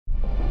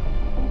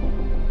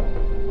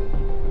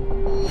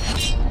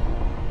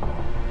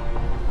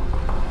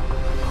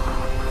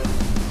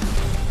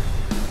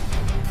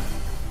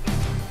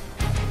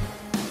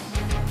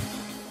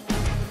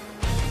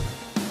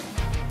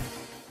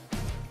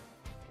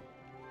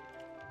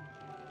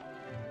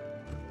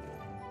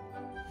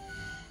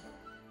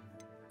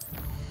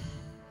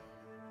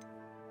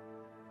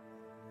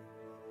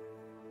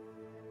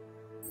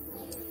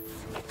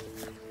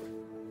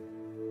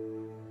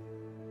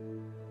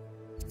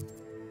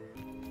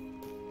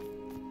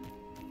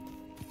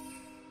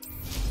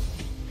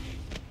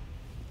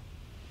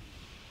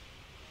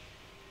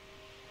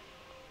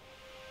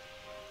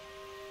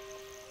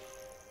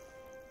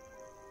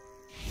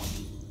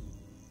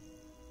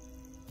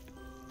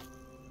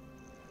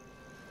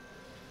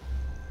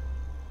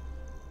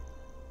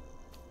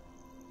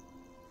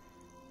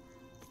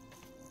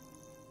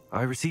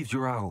I received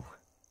your owl.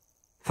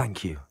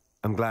 Thank you.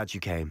 I'm glad you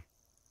came.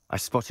 I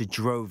spotted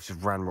droves of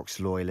Ranrock's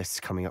loyalists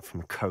coming up from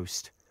the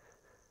coast.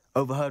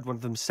 Overheard one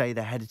of them say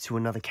they're headed to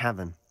another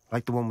cavern,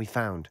 like the one we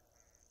found.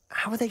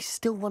 How are they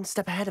still one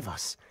step ahead of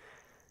us?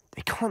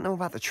 They can't know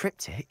about the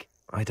triptych.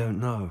 I don't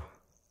know.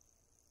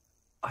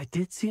 I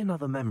did see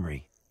another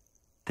memory.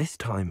 This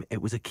time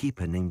it was a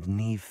keeper named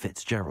Neve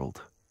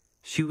Fitzgerald.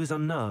 She was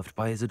unnerved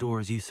by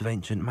Isadora's use of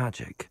ancient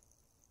magic.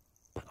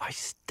 But I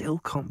still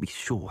can't be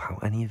sure how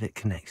any of it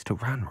connects to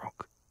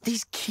Ranrock.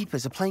 These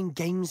keepers are playing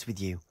games with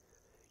you.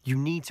 You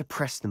need to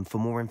press them for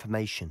more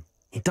information.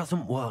 It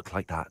doesn't work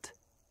like that.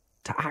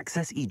 To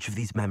access each of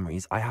these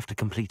memories, I have to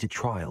complete a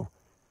trial.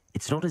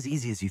 It's not as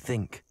easy as you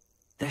think.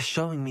 They're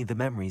showing me the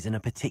memories in a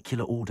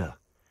particular order.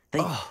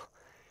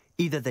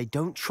 Either they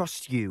don't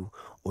trust you,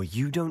 or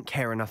you don't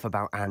care enough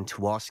about Anne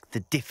to ask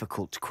the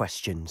difficult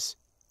questions.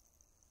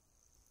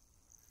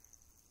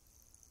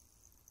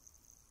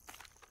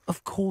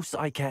 Of course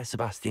I care,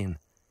 Sebastian.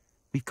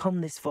 We've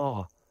come this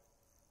far.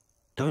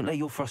 Don't let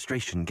your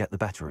frustration get the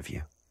better of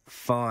you.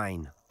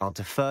 Fine. I'll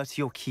defer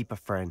to your keeper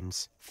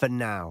friends, for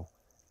now.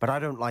 But I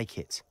don't like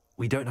it.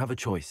 We don't have a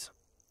choice.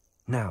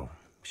 Now,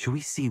 shall we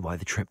see why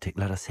the triptych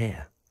led us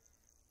here?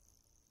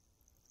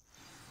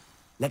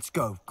 Let's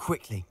go,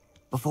 quickly,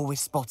 before we're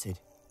spotted.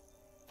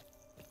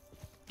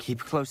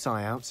 Keep a close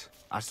eye out.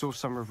 I saw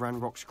some of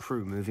Ranrock's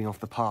crew moving off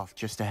the path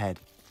just ahead.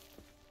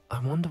 I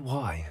wonder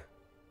why.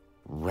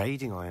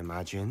 Raiding, I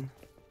imagine.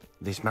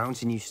 This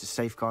mountain used to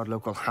safeguard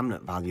local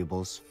hamlet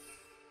valuables.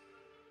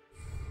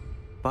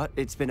 But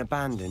it's been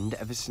abandoned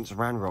ever since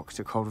Ranrock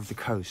took hold of the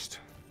coast.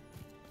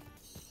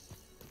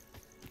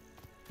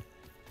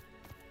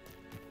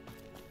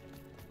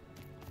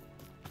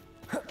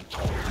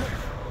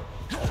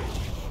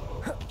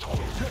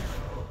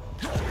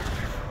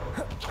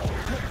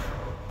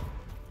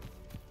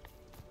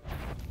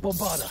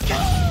 Bombarda!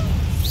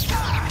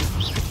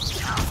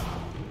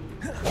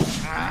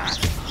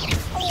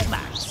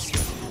 Almost.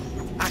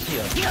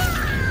 Accio!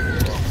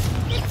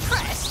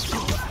 Impressed? No!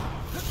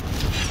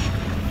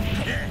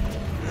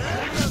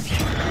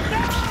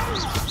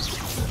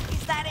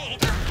 Is that it?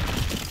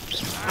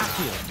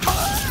 Accio!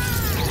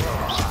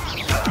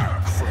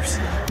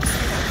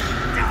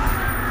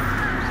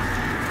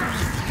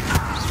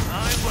 I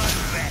won't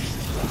rest.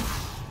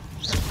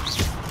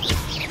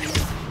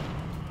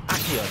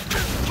 Accio!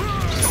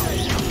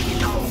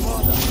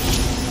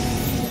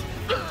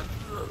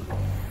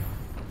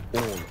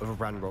 All of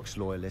Ranrock's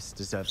loyalists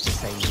deserve the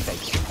same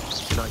fate.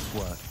 Nice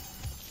work.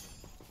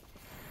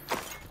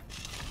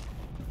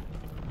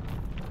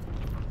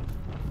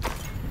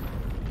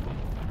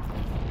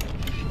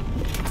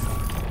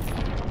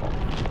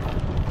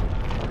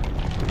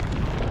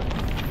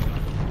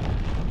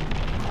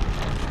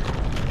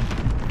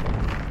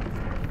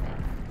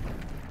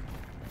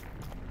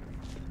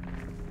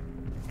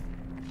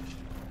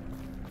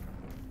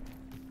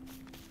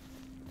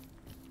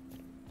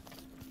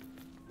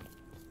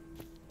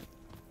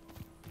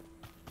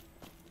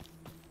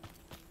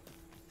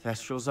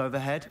 Thestrals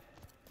overhead.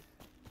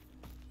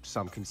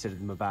 Some consider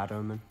them a bad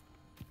omen.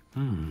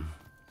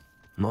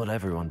 Not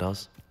everyone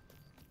does.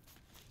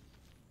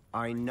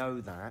 I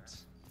know that.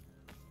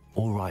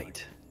 All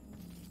right.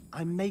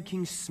 I'm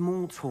making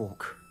small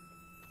talk.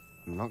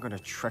 I'm not going to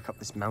trek up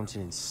this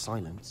mountain in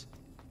silence.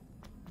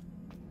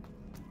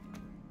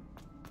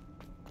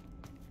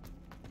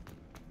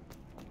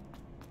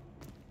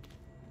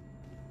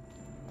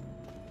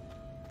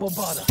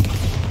 Bombarda!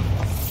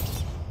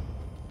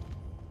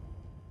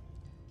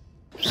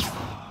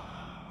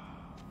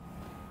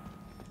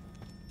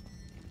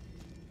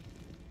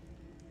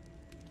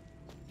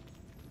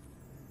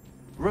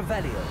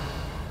 Revelio.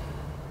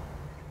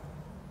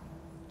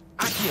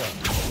 Accio.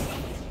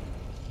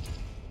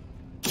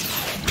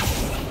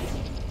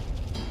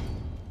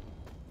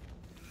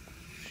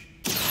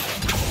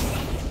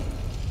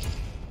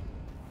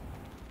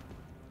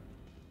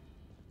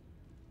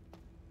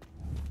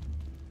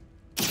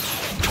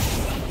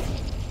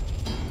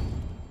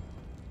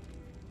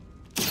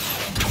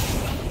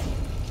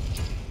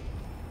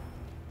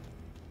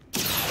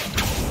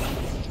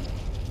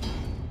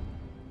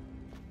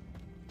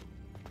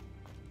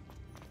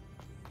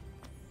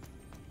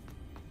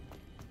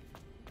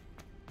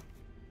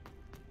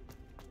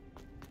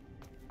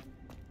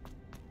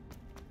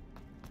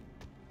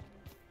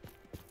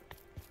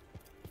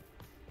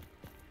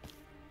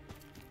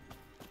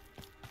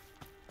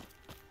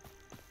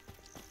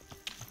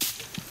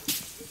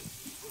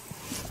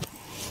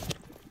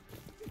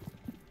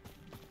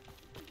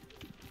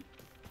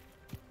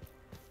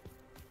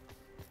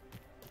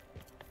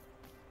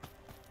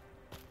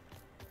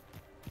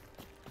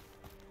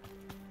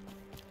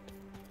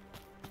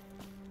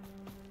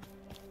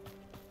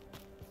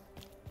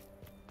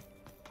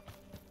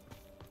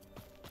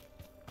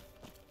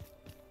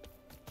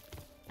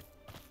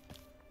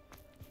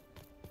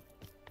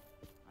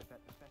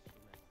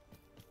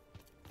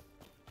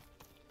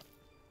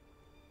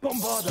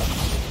 Bombarda!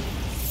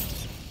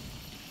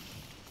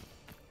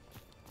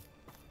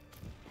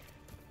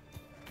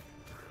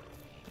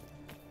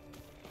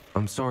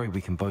 I'm sorry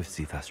we can both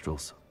see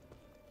Thestrals.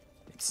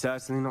 It's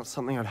certainly not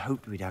something I'd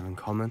hoped we'd have in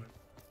common.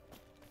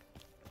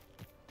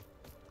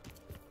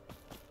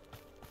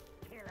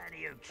 Kill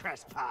any who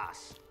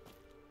trespass.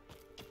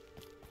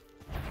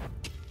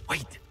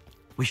 Wait!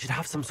 We should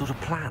have some sort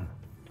of plan.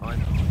 I'm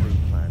through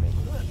planning.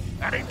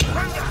 And it's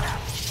How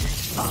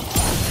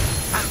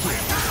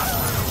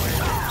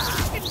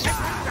did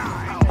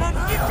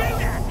you do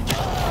that?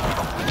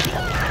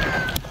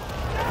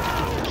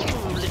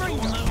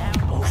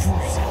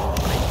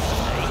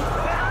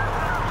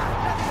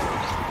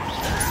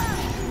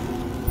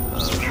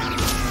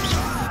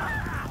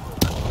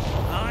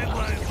 I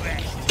won't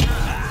rest.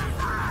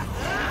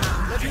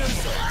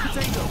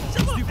 Potato!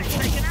 Stupid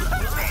taken out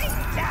of me!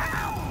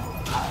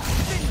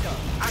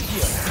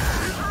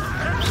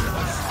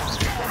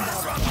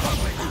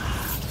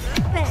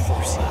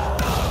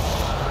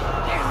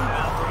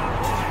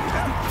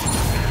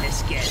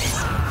 Let's get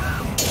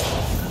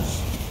it.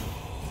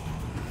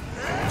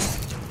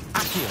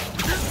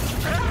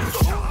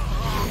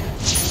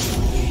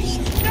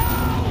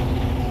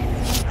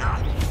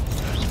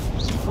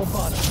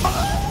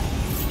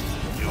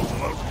 You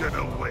won't get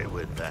away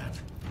with that.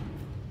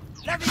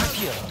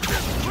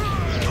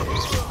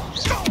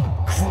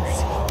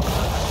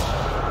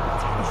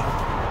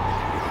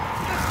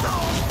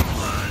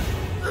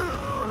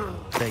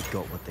 They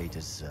got what they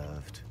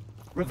deserved.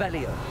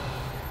 Revelio.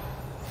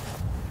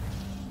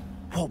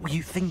 What were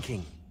you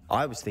thinking?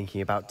 I was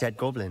thinking about dead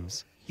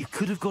goblins, You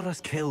could have got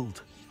us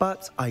killed.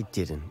 but I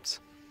didn't.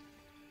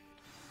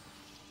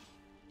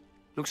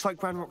 Looks like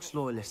Ranrock's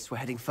loyalists were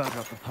heading further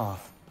up the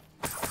path.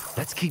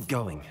 Let's keep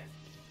going.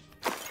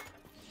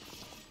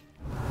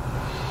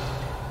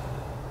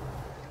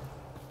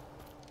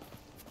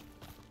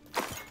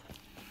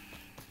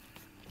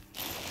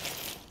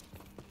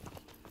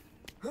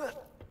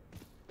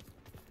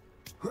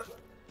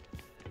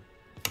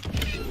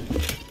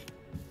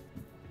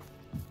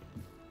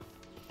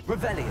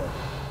 Revelio.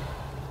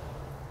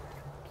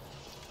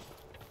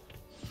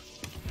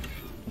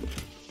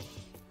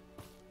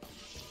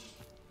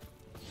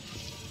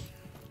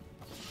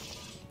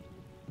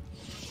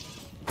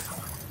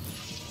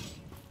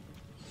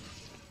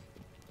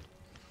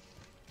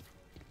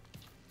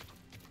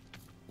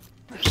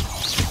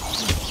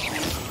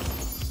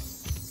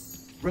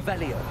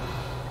 Revelio.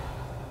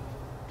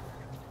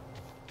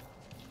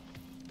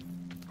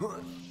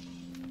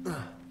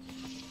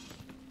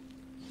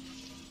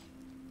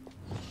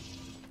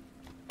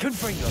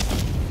 Confringo.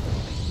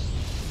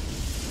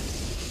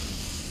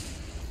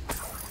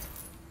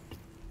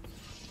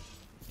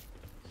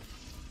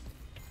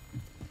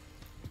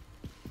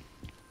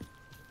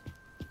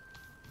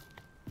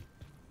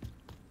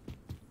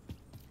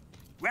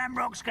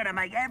 Ramrock's gonna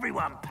make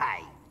everyone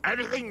pay.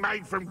 Anything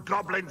made from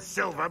goblin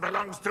silver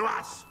belongs to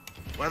us.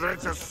 Whether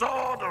it's a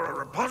sword or a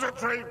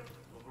repository,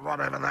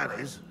 whatever that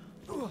is.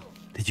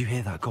 Did you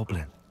hear that,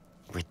 Goblin?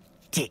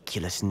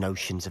 Ridiculous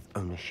notions of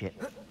ownership.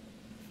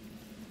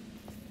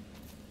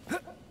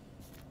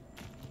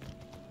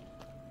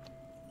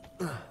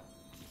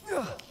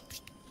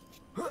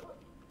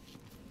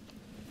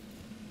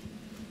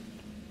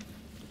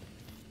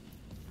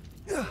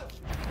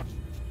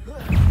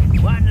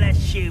 One less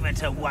human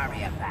to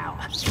worry about.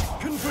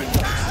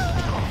 Confringo.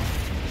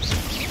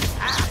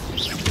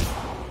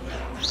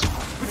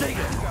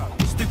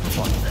 Potato.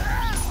 Stupefy.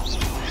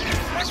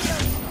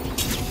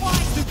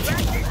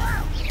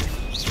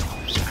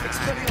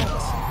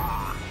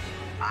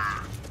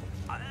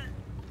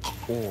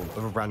 All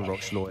of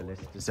Ranrock's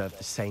loyalists deserve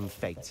the same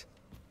fate.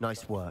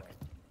 Nice work.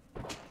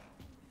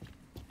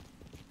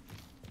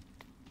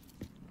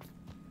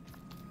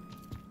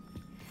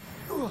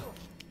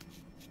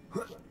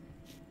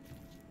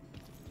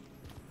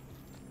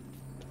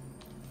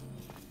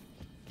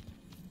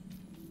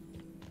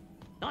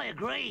 I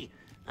agree.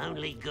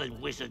 Only good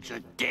wizards are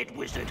dead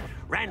wizard.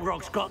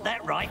 Ranrock's got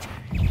that right.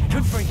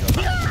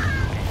 Confringo.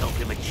 Help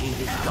him achieve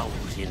his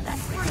goals in that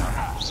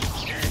regard.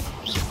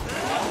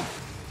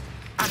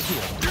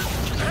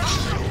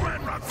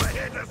 Ranrock, we're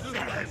here to see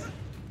this.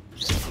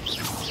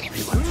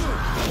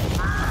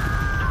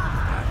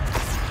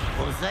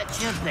 Was that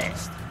your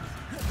best?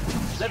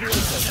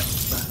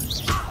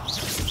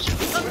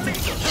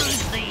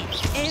 Who's the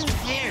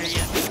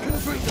inferior?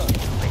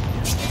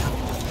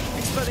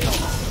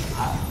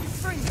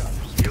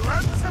 You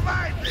won't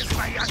survive this,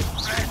 my young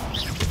friend.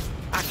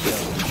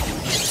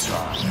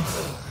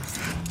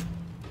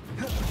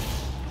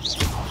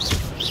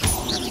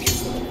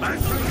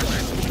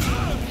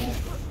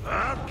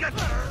 I'll get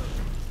her.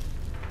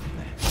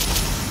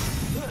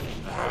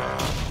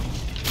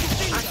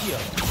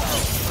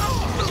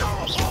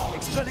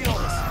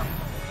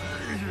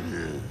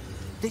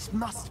 This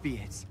must be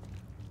it.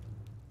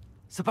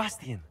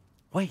 Sebastian,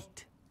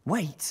 wait.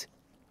 Wait.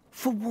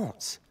 For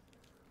what?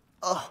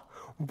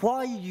 Why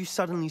are you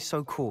suddenly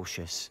so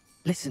cautious?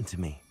 Listen to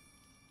me.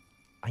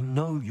 I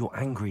know you're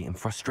angry and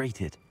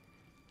frustrated,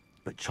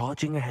 but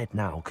charging ahead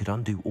now could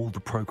undo all the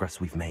progress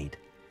we've made.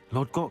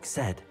 Lord Gok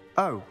said...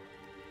 Oh,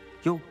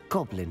 your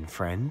goblin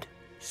friend?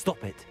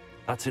 Stop it.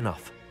 That's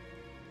enough.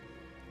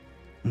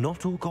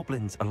 Not all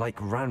goblins are like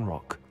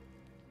Ranrock.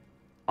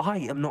 I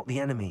am not the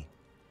enemy.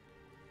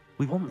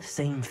 We want the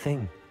same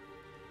thing.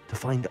 To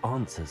find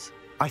answers.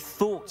 I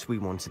thought we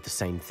wanted the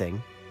same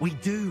thing. We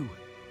do.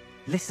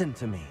 Listen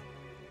to me.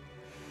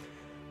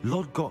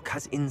 Lord Gok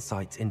has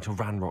insights into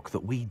Ranrock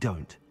that we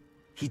don't.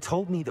 He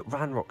told me that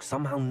Ranrock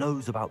somehow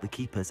knows about the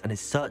Keepers and is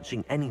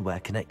searching anywhere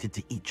connected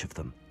to each of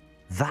them.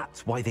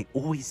 That's why they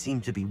always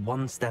seem to be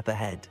one step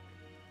ahead.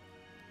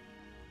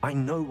 I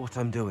know what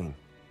I'm doing.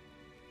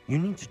 You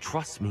need to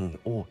trust me,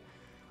 or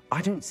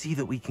I don't see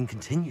that we can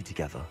continue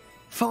together.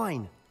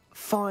 Fine.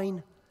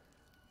 Fine.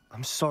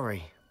 I'm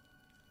sorry.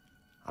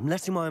 I'm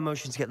letting my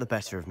emotions get the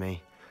better of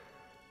me.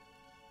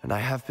 And I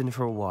have been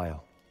for a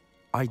while.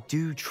 I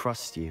do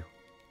trust you.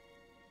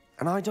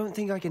 And I don't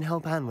think I can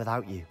help Anne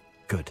without you.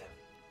 Good.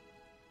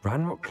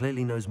 Ranrock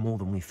clearly knows more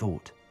than we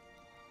thought.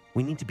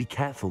 We need to be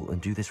careful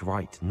and do this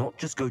right, not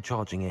just go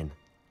charging in.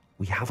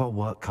 We have our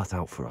work cut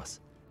out for us.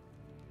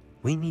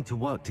 We need to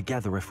work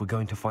together if we're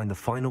going to find the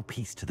final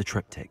piece to the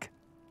triptych.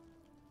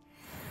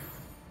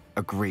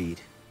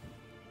 Agreed.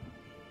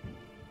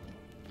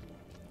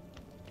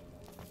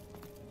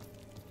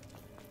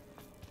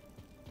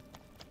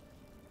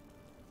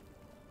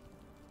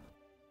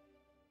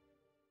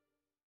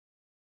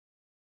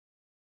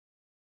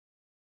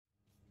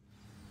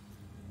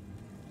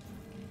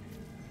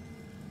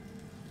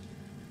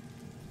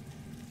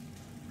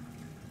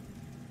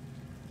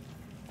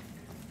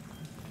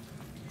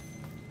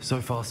 So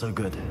far, so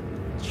good.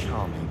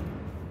 Charming.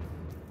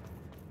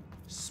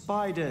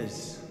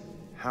 Spiders.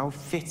 How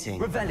fitting.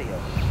 Revelio.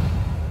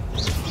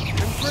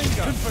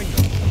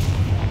 Confringo.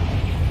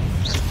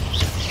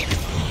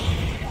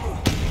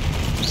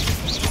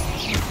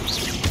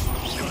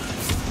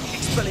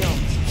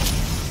 Expelliarmus.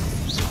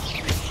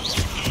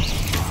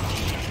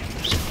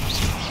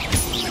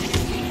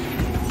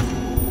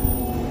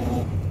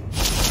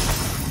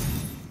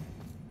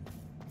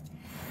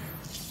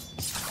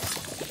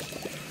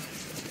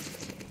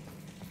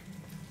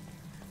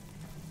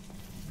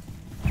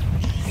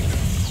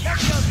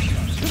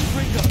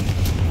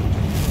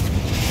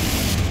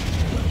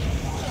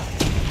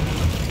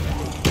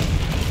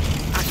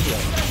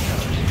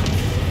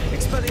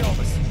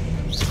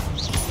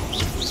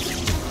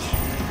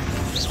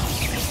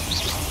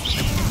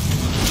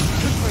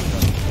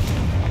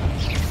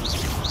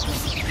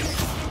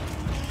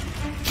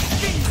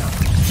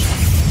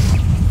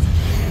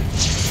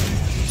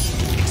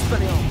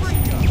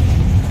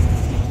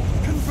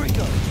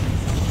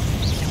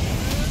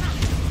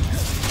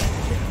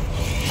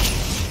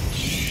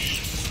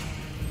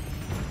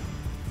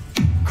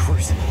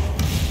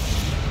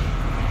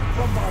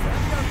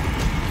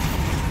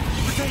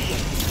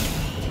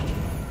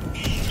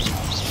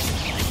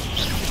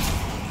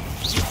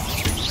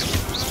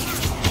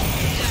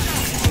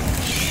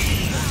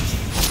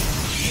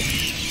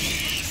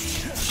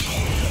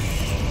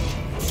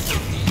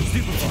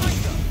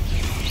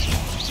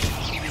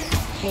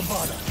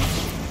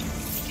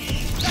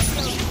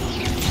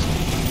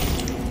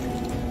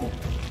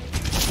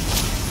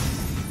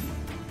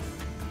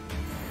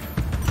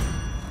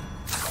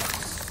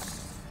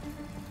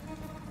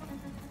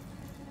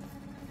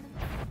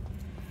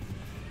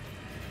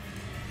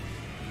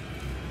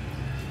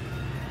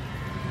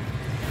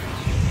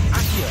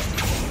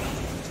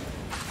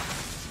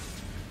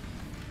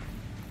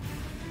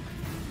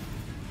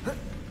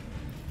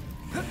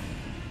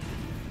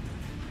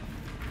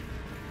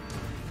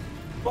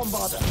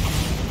 Bombarder.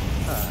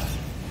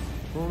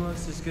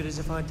 Almost as good as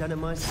if I'd done it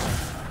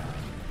myself.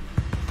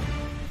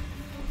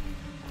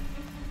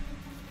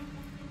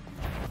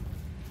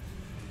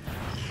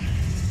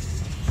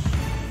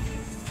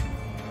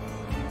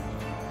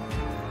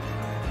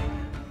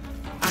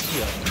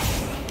 Accio.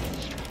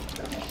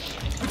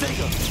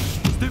 Potato.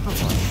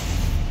 Stupefy.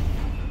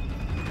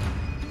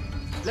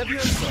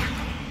 Leviosa.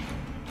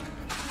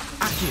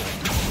 Accio.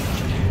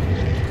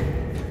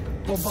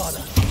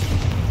 Bombarder.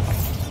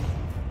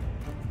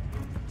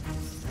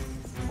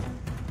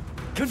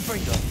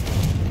 Confringo.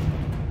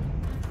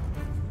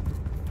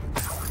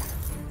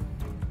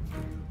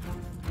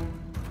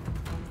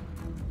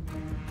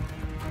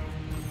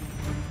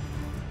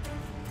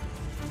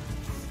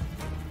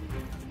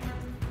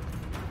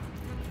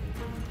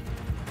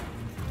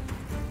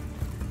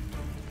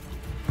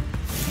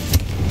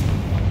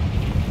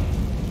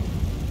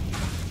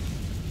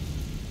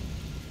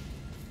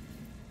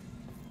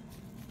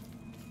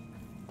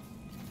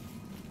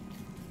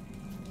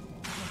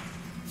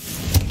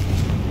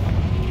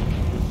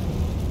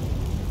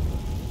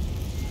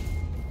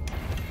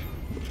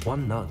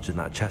 One nudge and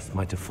that chest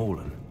might have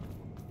fallen.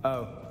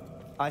 Oh,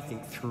 I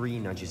think 3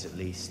 nudges at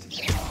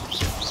least.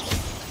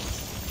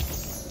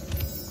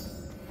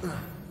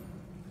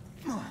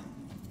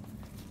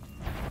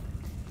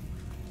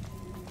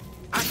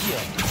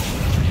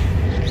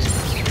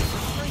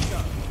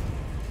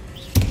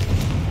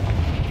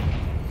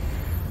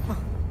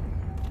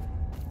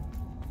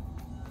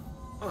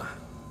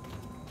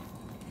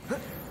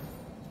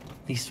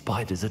 These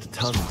spiders are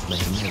determined to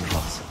make a meal of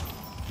us.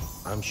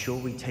 I'm sure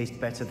we taste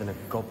better than a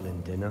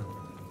goblin dinner.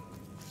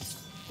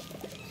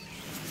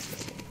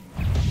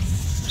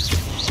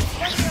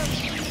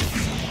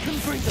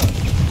 Confringo!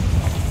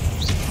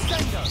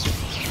 Stendo!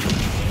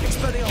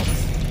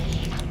 Expelliarmus!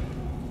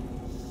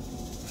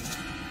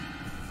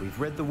 We've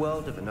rid the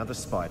world of another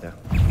spider.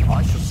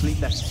 I shall sleep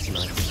better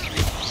tonight.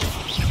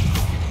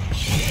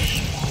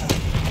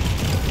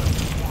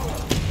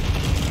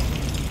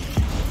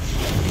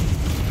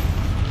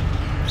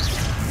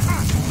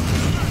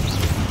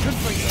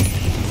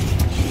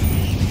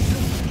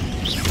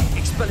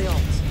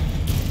 Expelliarmus!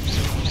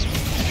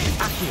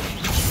 Accio!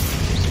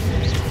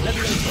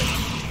 Levioso!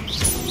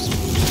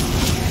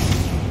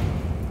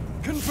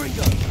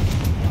 Confringo!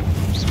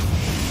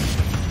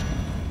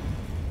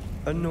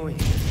 Annoying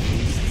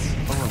beasts,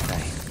 aren't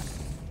they?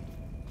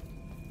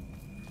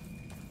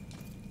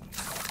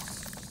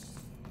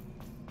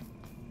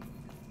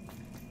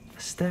 A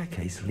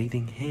staircase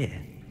leading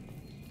here?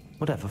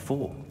 Whatever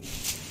for?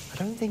 I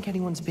don't think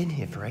anyone's been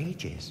here for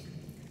ages.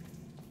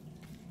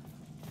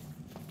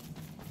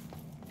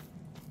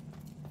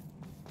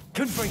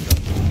 Confringo!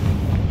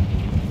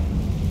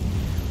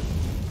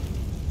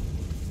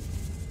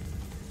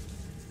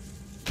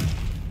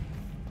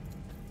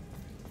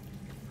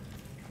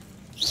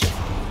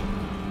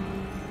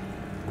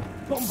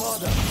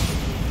 Bombarda!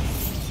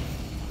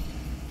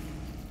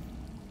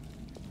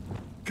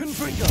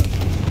 Confringo!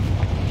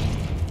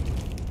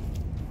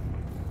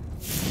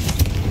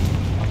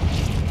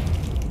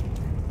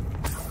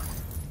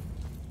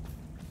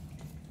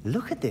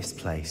 Look at this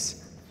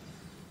place.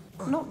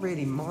 Not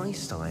really my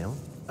style.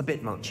 A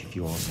bit much, if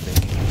you ask me.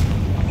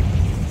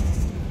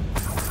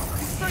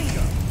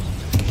 Confringo!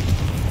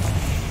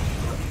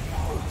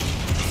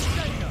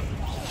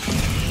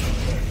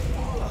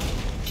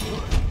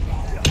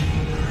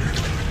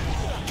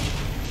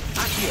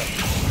 Accio!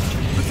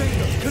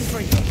 Potato!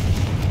 Confringo!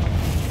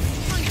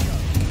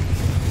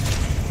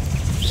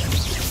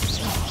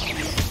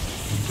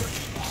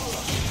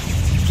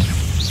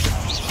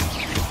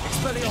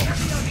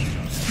 Expelliarmus!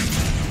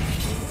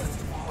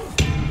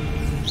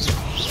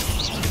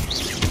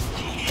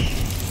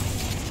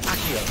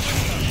 Accio!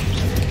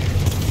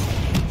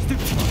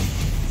 Stupefy!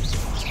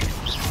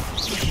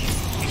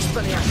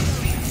 Expelliarmus!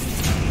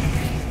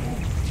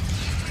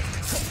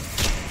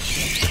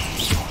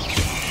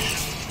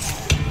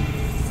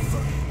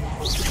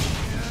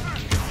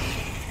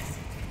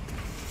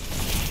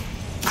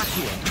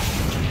 Accio!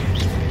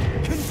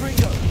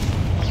 Confringo!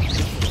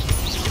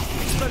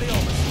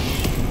 Expelliarmus!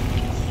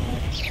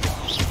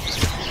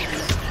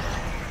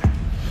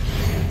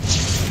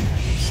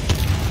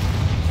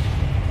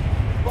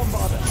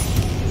 Bombarda!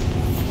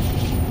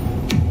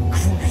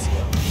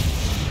 Crucio!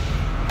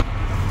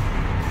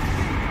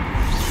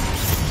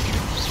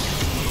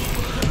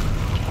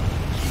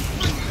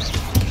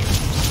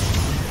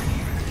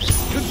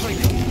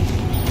 Confringo!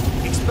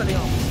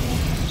 Expelliarmus!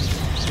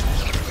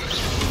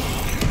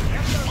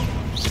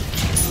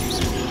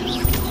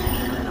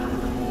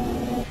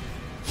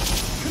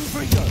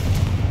 Confringo!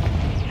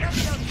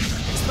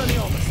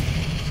 Expelliarmus!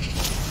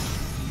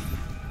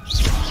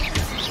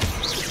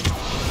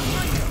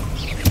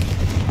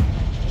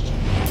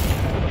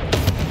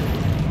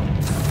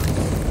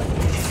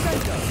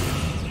 Stendo!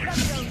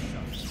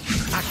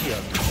 Accio!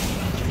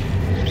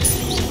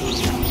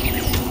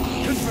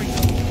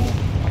 Confringo!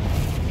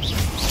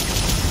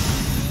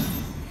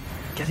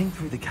 Getting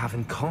through the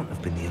cavern can't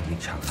have been the only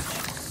challenge.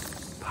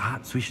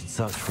 Perhaps we should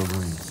search for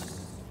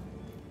runes.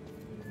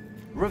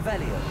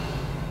 Revelio!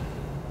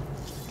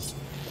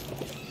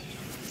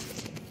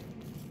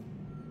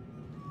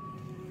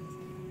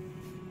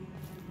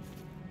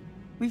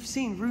 We've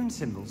seen rune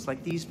symbols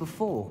like these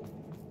before.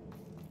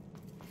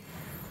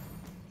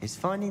 Is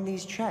finding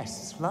these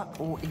chests luck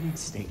or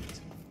instinct?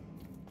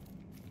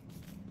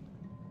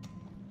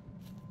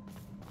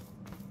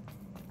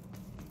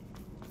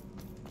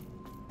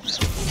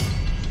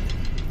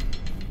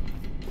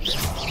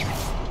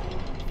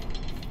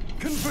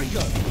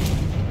 Confringo!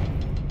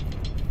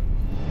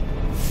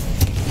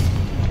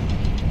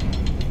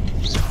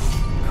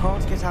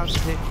 Can't get out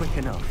of here quick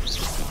enough.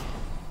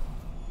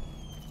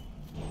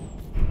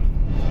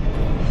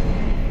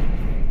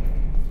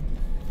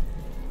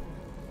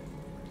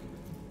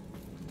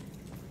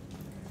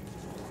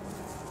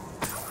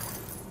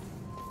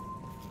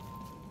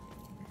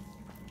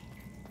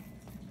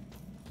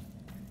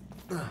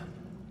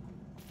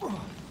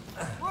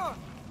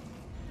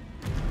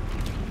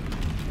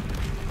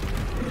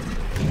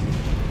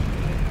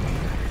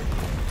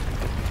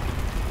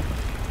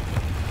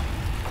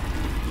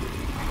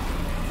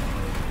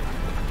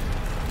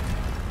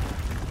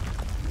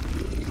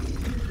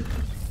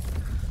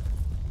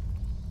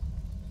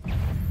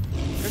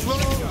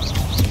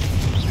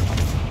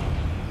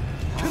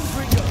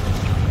 Confringo!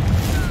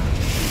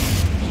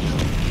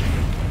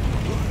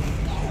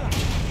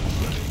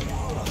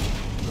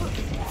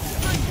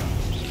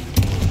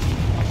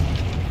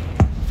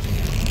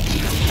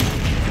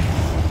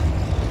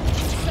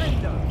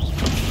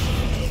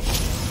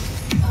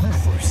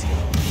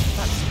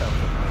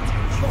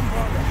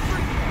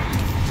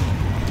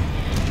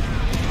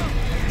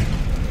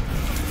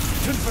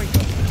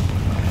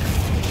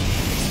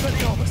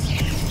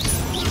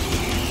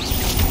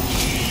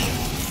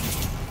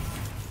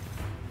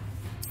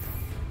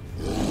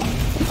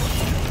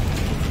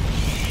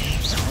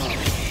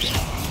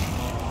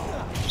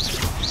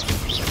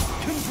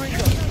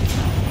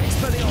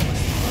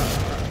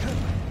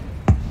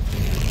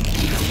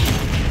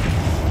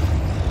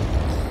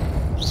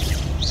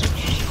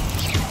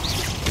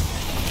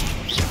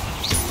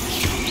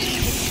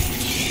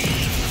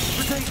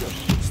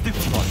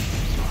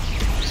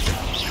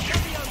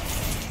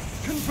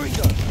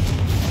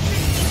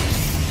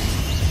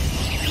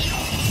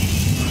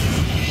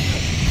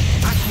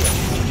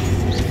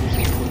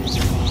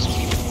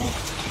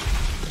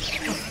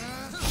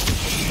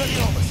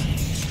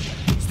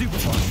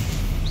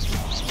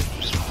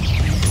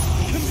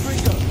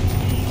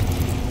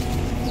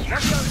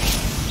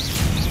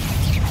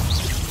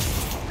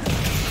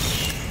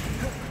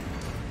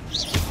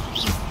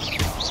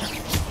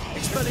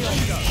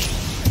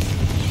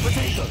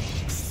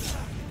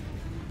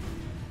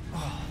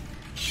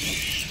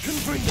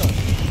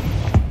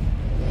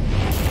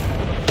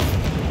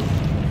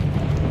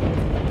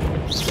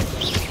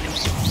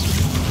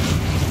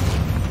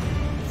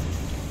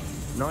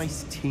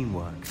 Nice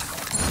teamwork.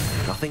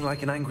 Nothing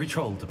like an angry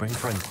troll to bring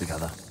friends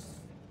together.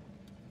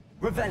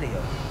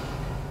 Revelio.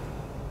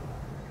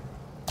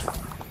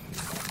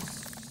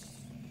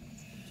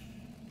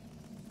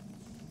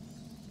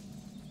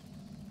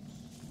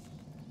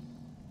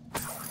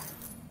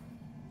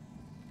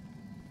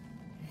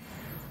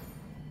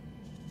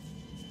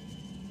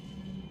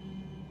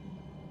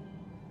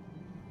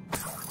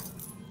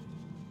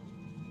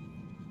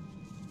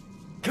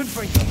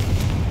 Confringo.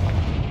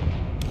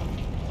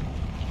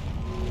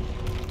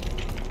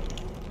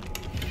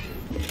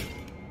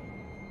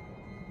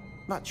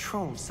 That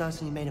troll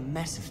certainly made a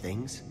mess of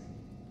things.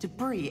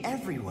 Debris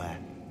everywhere.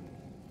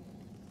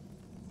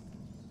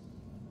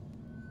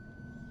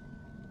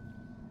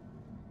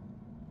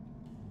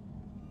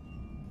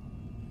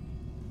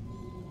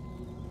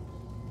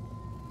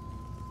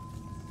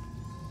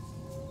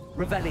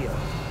 Revelio.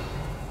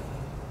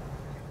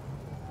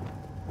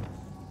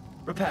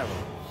 Reparo.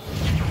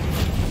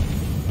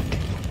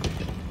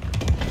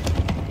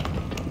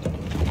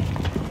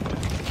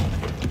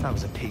 That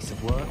was a piece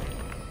of work.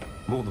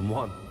 More than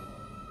one.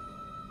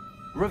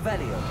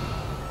 Revelio.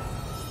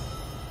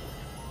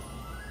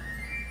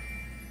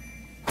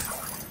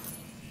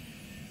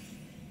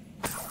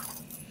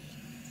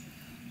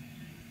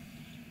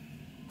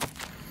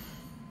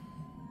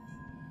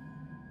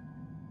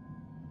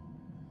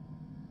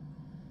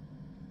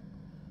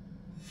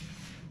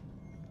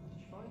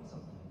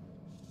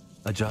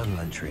 A journal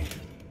entry.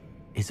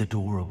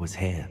 Isadora was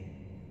here.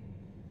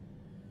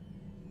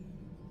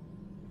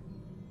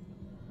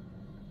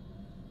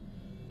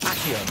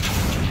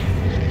 Accio.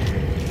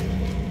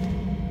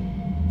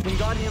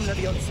 Wingardium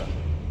Leviosa.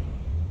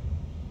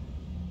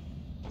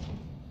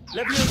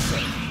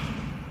 Leviosa.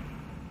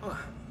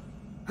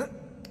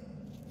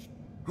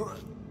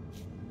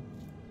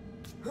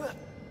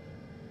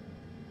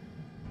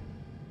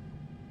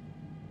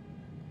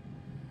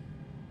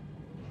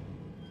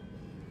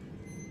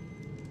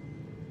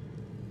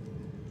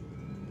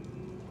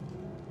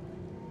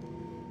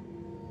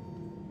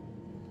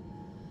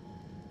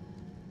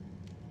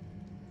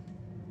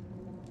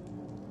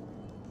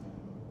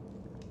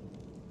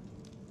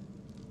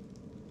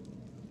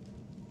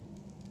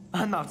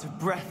 I'm out of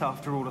breath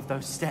after all of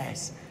those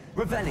stairs.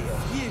 Revelio.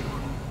 You,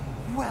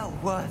 well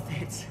worth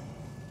it.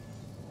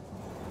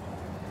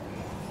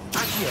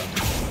 Accio.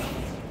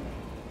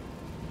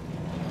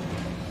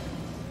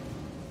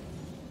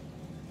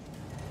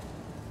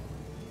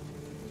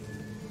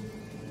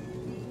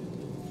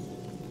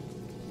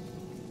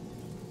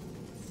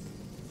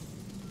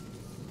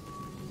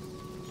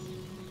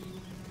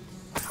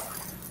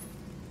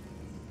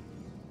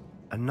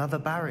 Another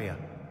barrier.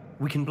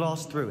 We can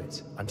blast through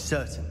it, I'm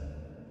certain.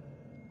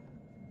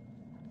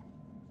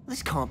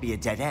 This can't be a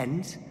dead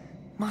end.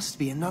 Must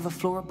be another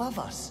floor above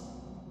us.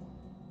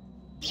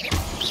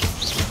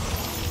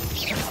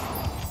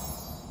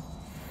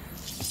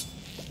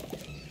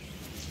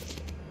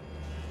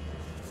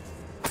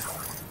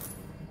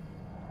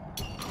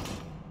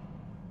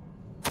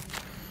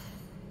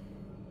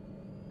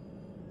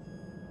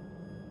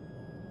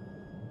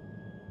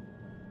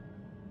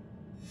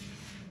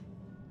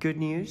 Good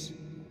news?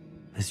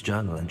 This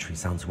journal entry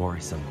sounds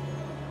worrisome.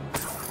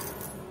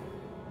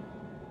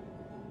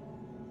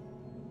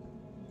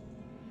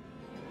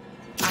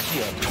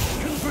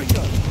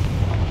 Confringo!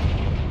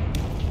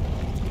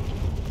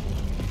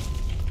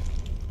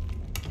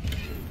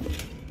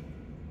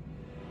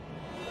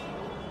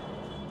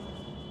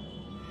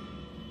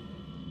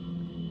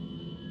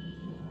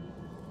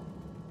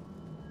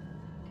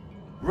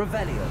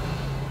 Revelio.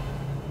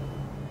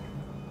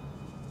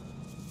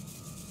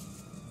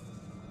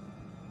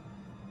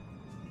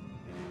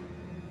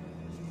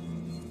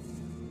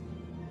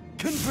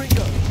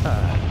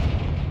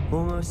 Confringo!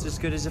 Almost as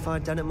good as if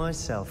I'd done it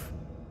myself.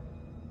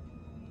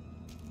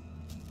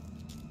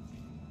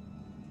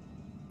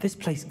 This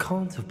place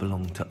can't have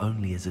belonged to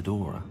only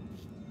Isadora.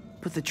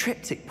 But the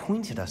triptych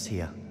pointed us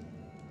here.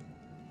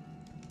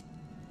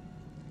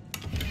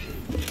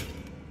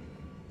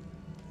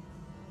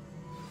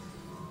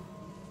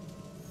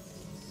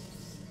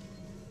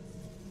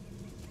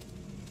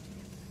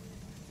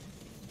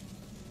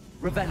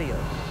 Revelio.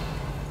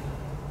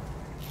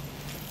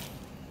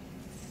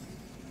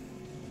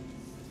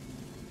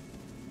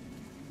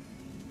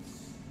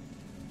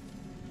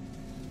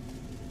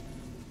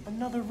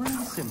 Another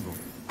rune symbol.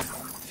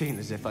 Feel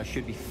as if I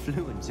should be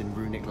fluent in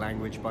runic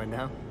language by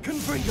now.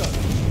 Confringo.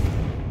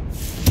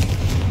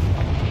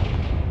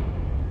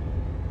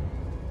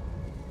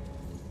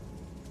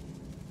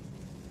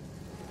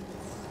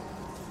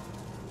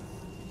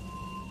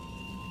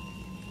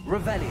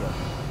 Revelio.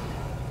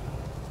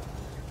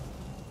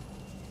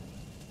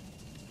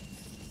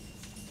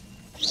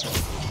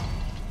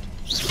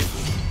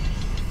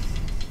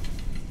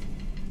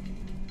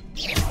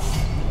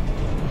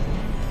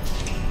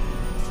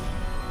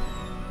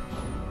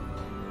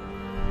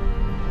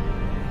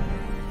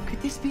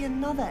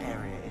 Another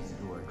area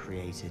Isadora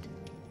created.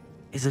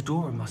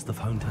 Isadora must have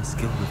honed her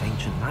skill with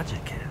ancient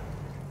magic here.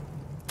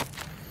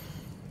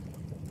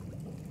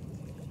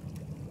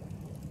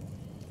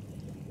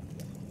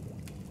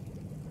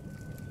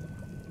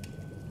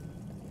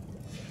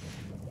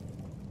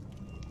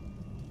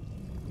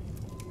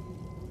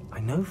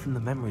 I know from the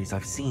memories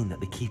I've seen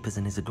that the Keepers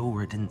and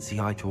Isadora didn't see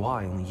eye to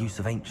eye on the use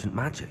of ancient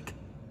magic.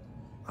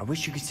 I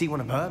wish you could see one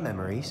of her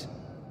memories.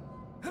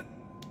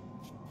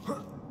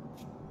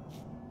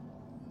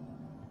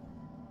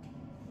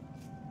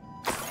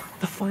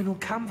 The final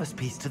canvas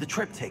piece to the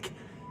triptych.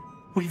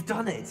 We've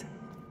done it!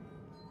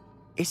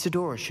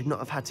 Isadora should not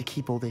have had to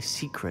keep all this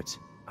secret.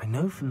 I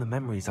know from the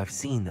memories I've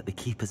seen that the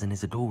Keepers and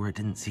Isadora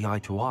didn't see eye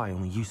to eye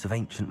on the use of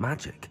ancient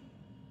magic.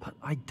 But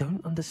I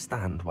don't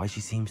understand why she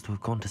seems to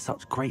have gone to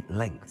such great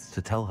lengths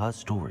to tell her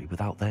story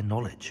without their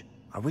knowledge.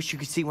 I wish you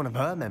could see one of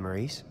her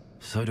memories.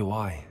 So do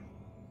I.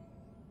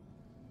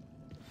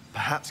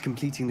 Perhaps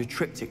completing the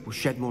triptych will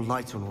shed more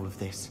light on all of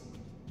this.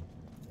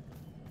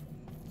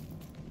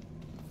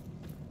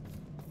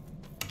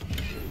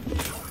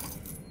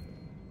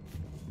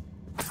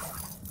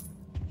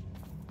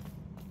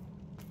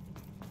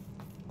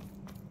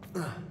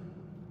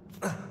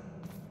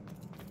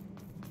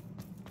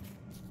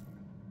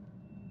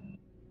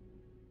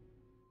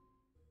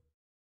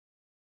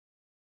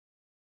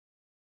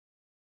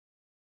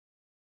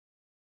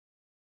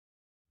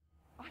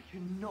 I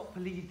cannot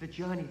believe the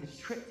journey this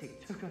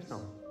triptych took us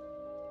on.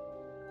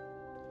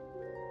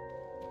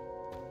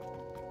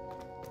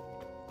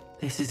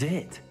 This is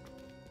it.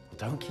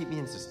 Don't keep me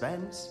in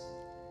suspense.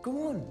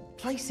 Go on,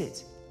 place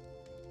it.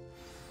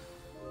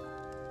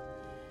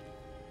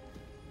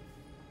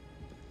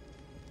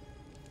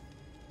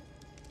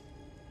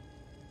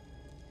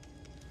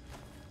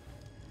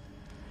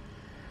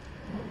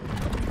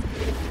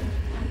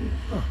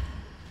 Huh.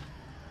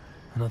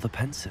 Another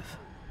pensive.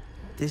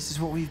 This is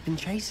what we've been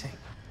chasing.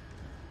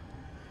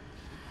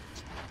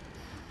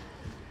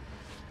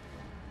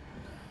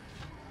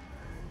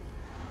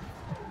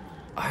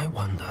 I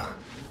wonder...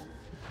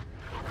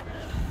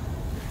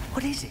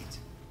 What is it?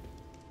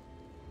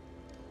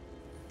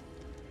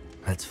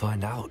 Let's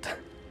find out.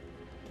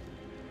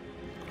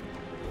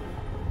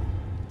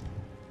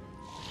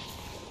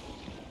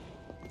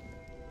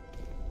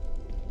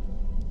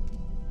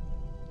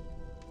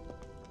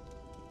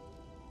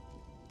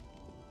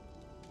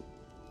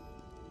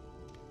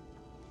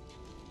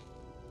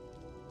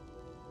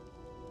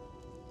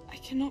 I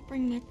cannot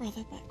bring my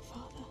brother back,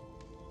 Father.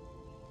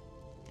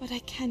 But I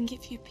can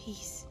give you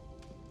peace.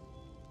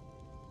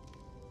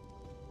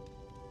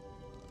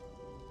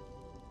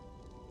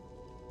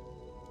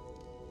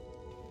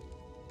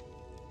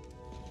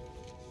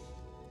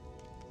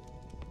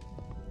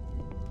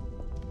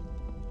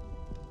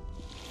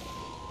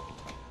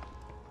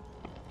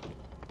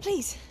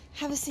 Please,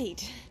 have a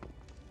seat.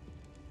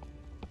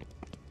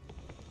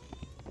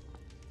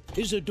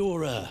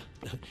 Isadora,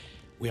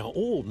 we are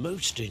all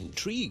most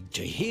intrigued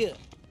to hear.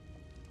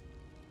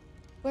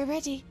 We're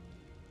ready.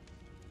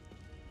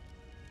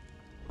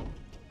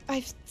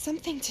 I've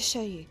something to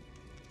show you.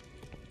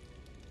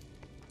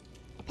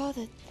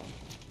 Father,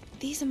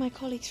 these are my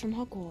colleagues from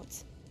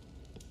Hogwarts.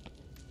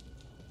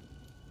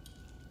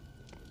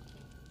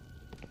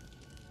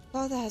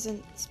 Father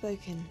hasn't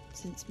spoken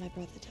since my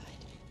brother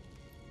died.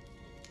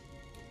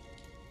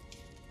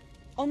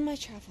 On my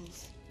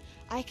travels,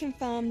 I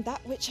confirmed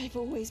that which I've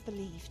always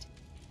believed.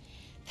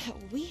 That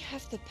we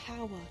have the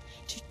power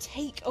to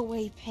take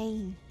away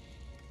pain.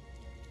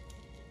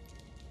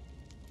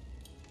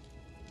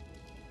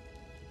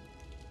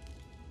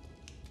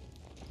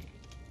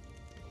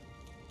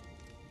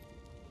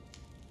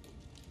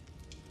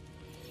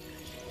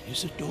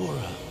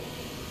 Isadora.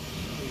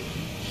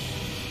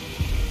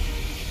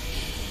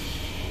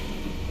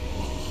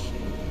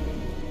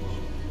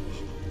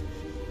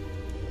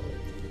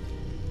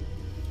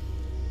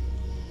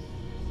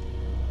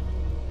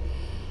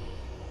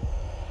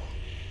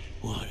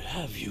 What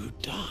have you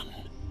done?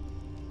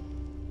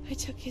 I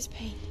took his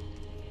pain.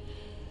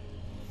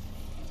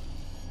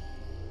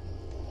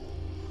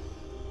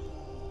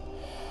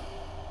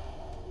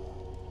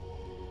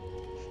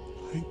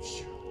 Thank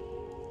you.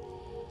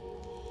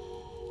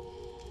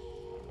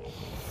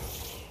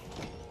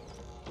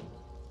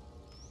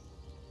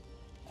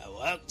 That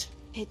worked?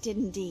 It did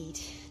indeed.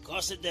 Of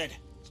course it did.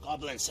 It's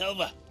goblin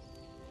silver.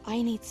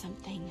 I need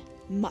something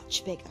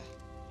much bigger.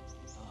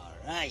 All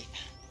right.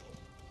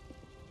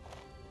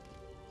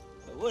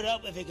 It would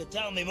help if you could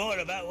tell me more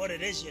about what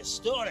it is you're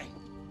storing.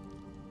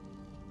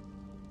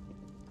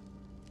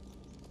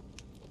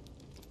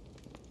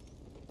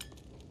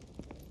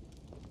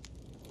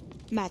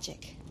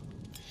 Magic.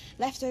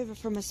 Left over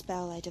from a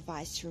spell I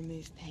devised to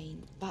remove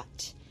pain,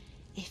 but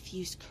if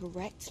used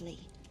correctly,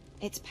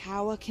 its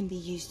power can be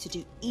used to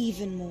do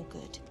even more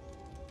good.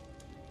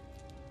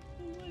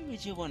 Why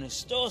would you want to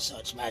store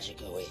such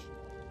magic away?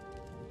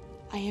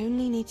 I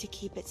only need to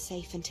keep it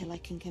safe until I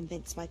can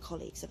convince my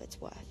colleagues of its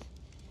worth.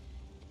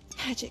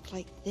 Magic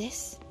like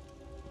this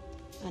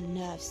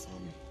unnerves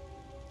them.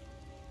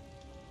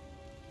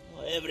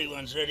 Not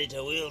everyone's ready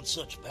to wield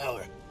such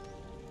power.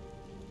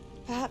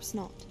 Perhaps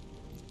not.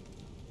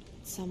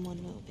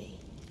 Someone will be.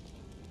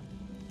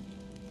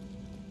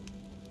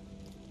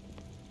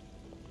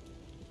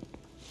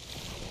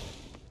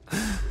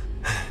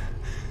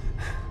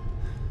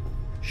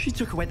 She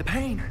took away the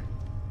pain.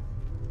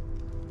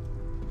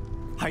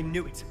 I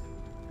knew it.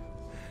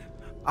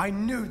 I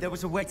knew there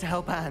was a way to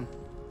help Anne.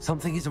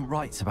 Something isn't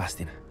right,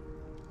 Sebastian.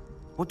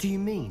 What do you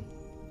mean?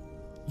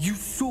 You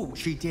saw what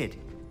she did.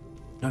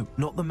 No,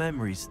 not the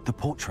memories, the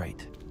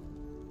portrait.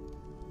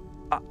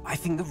 I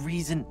think the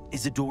reason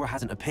Isadora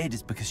hasn't appeared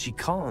is because she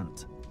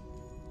can't.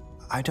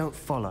 I don't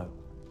follow.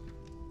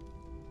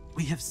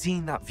 We have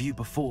seen that view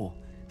before.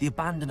 The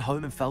abandoned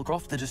home in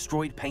Felgroth, the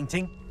destroyed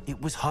painting, it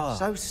was her.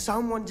 So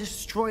someone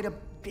destroyed a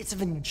bit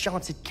of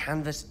enchanted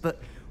canvas,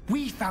 but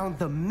we found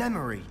the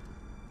memory.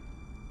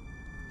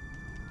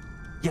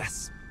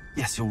 Yes,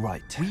 you're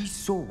right. We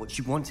saw what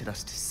she wanted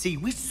us to see.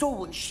 We saw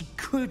what she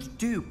could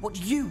do,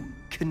 what you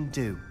can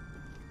do.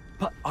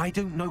 But I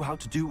don't know how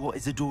to do what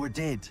Isadora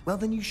did. Well,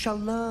 then you shall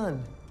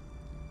learn.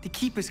 The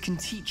Keepers can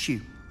teach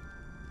you.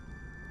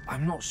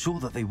 I'm not sure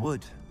that they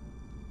would.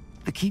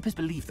 The Keepers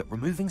believe that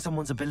removing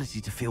someone's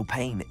ability to feel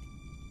pain,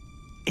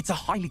 it's a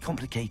highly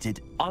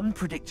complicated,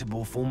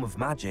 unpredictable form of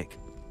magic.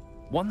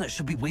 One that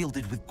should be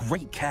wielded with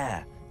great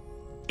care.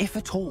 If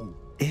at all.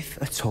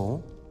 If at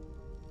all?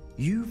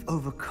 You've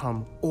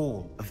overcome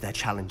all of their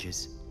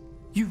challenges.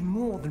 You've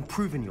more than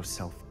proven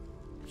yourself.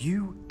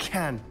 You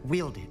can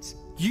wield it.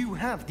 You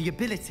have the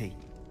ability.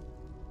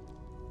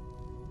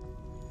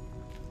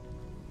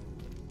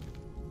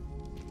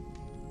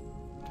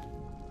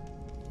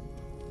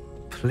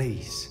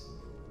 Please,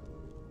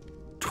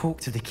 talk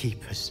to the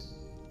Keepers.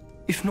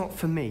 If not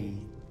for me,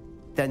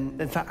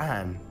 then for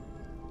Anne.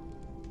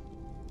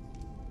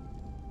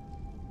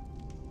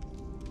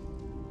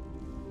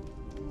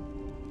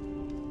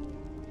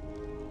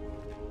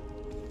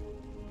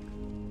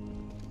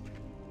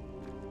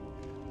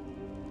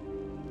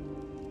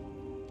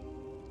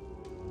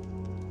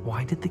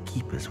 Why did the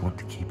Keepers want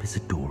to keep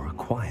Isadora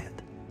quiet?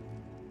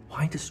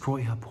 Why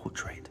destroy her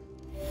portrait?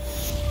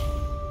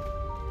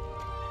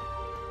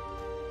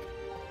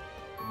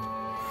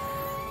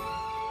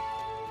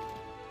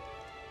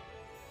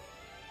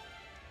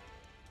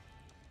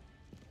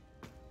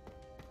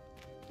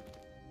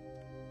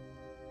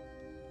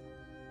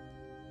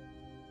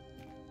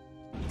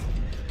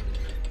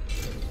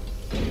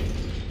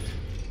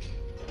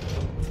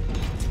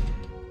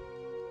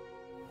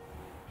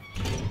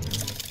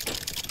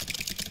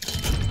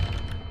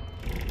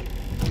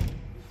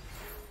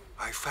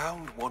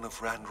 Found one of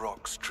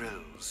Ranrock's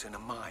drills in a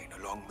mine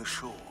along the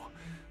shore.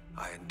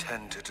 I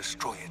intend to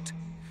destroy it.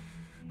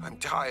 I'm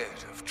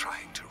tired of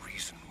trying to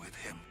reason with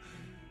him.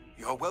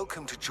 You're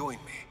welcome to join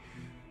me,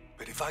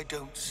 but if I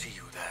don't see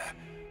you there,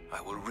 I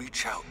will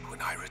reach out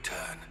when I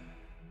return.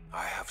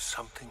 I have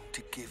something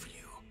to give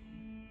you.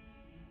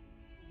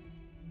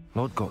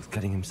 Lodgok's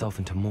getting himself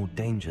into more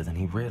danger than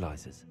he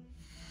realizes.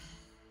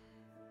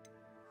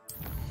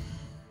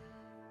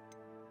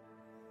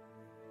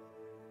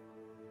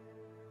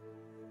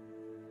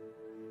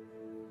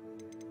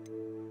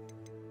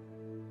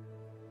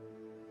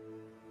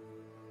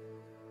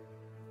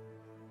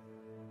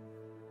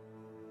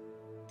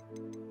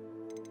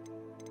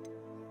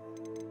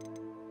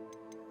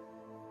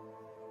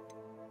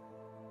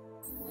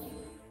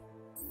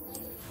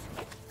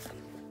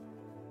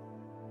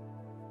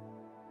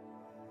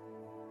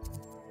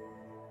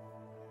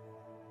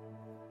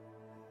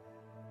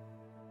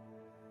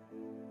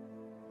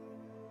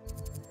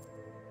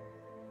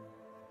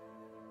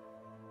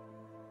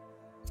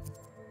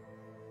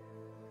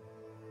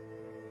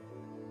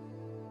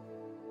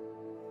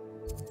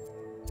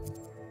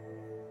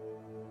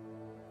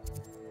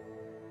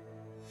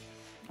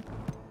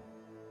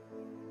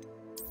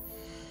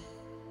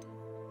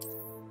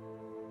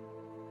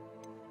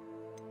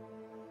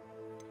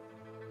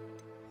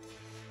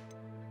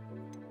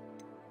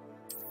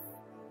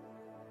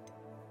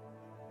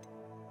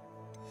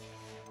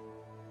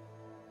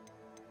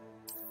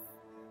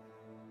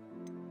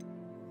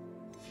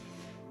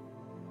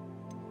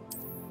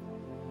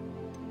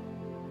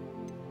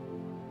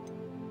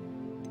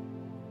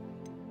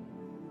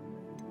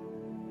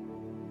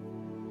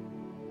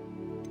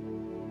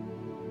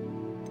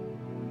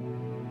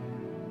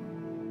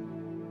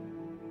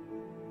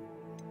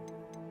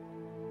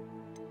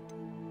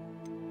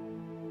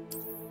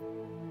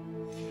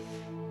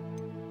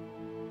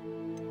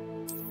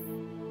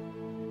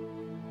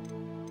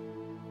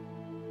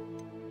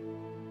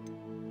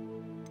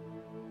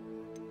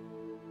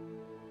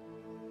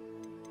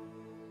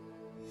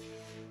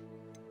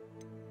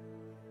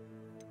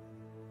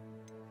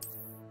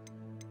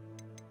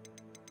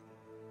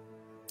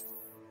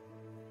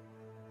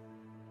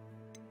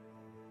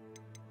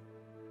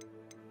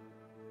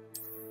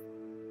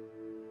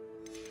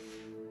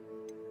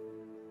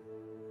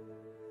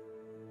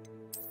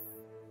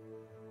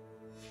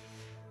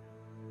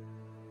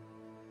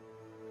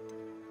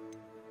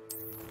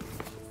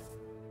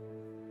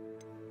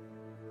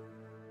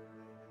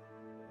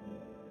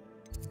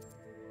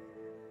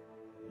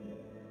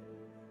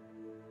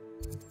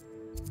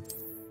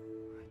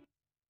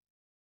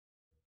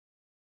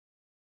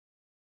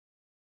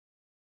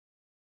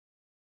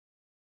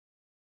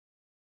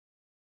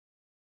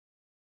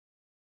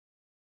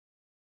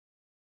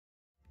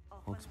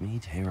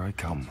 Hogsmeade, here I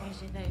come.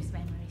 Treasure those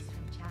memories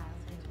from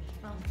childhood.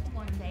 Well,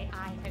 one day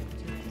I hope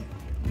to.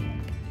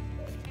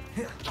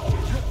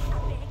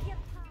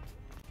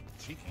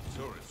 Cheeky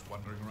tourists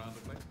wandering around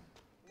the place.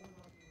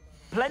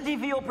 Plenty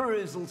for your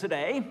perusal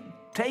today.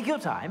 Take your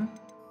time.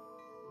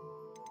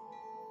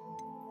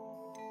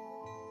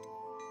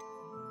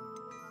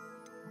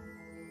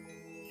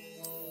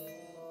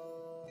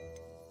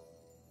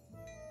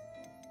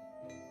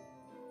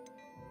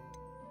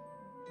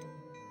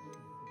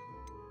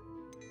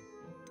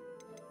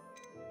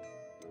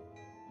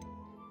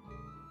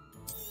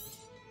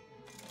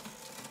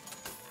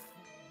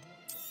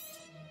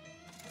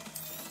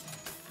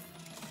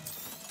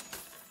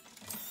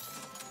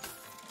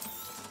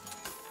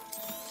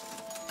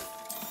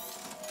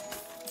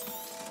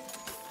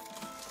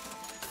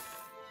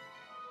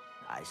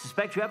 I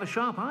suspect you have a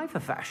sharp eye for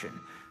fashion.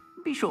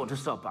 Be sure to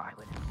stop by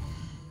with it.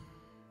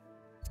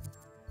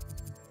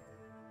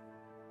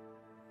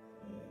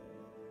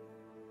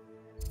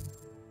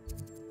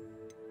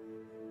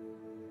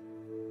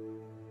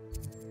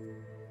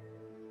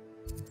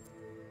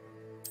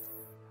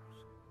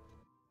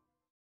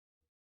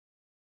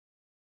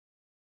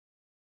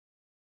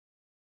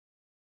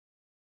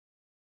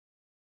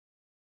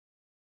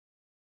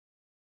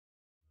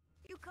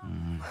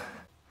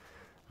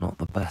 Not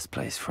the best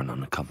place for an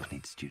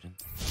unaccompanied student.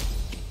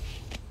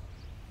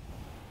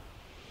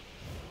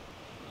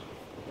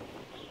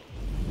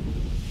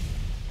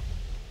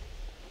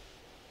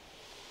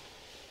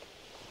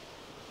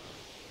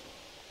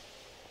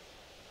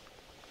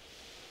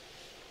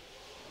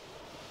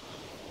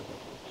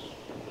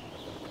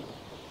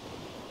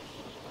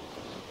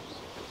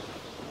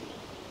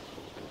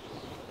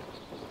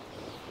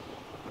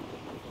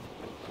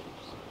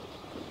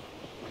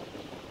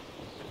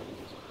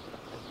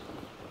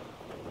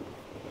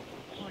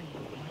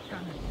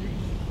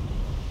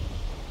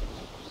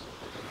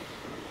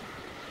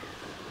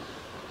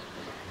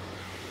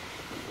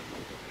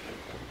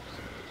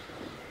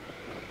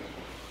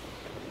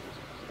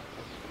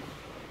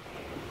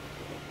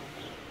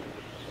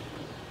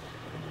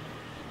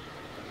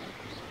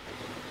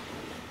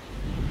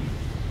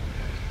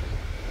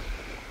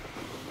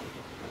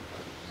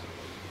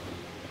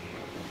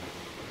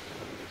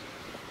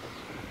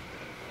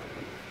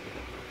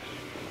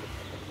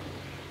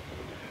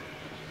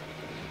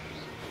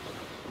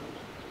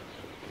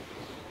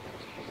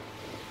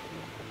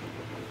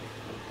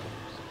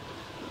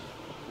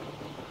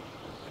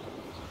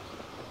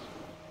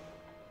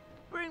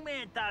 Bring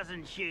me a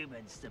dozen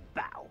humans to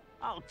battle.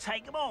 I'll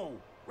take them all.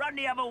 Run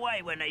the other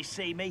way when they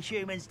see me,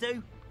 humans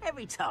do.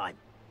 Every time.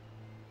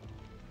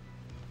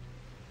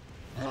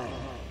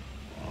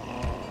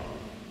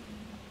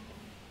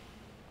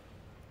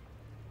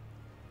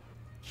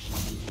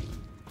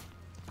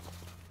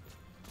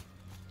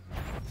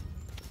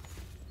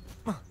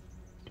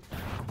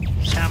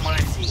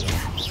 Someone's here.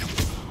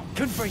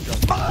 Confringo.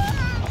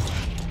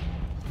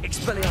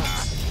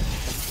 Expelliarmus.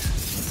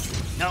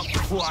 Not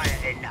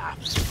quiet enough.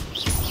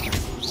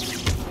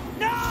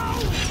 No!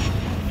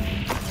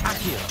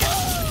 Accio.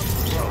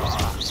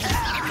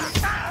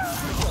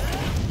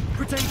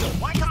 Protego.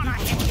 Why can't I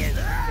hit you?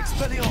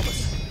 Expelliarmus.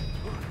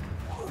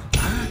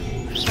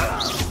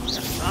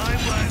 I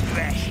won't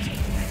rest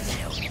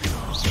until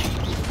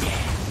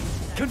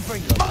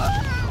Confringo.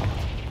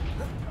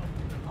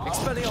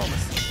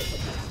 Expelliarmus.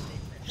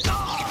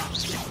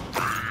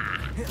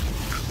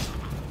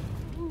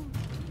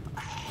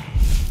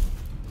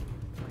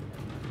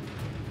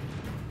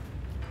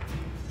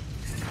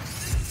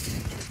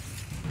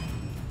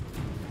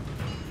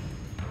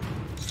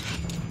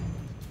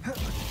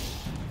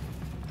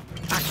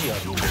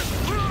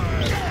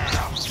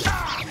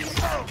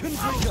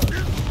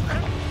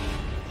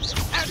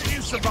 How did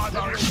you survive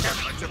our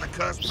encampment in the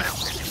Cursed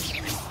Mountain?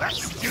 That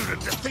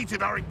student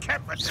defeated our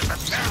encampment in the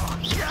tower.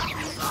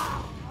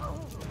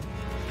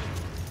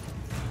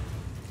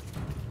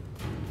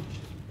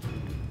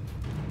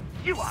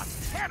 You are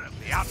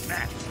terribly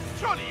outmatched.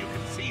 Surely you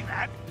can see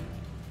that.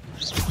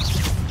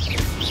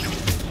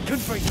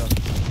 Confringo.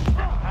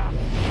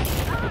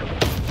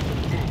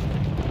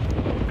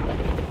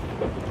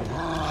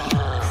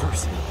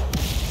 Crucible.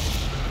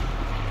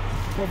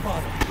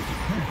 Bombardment.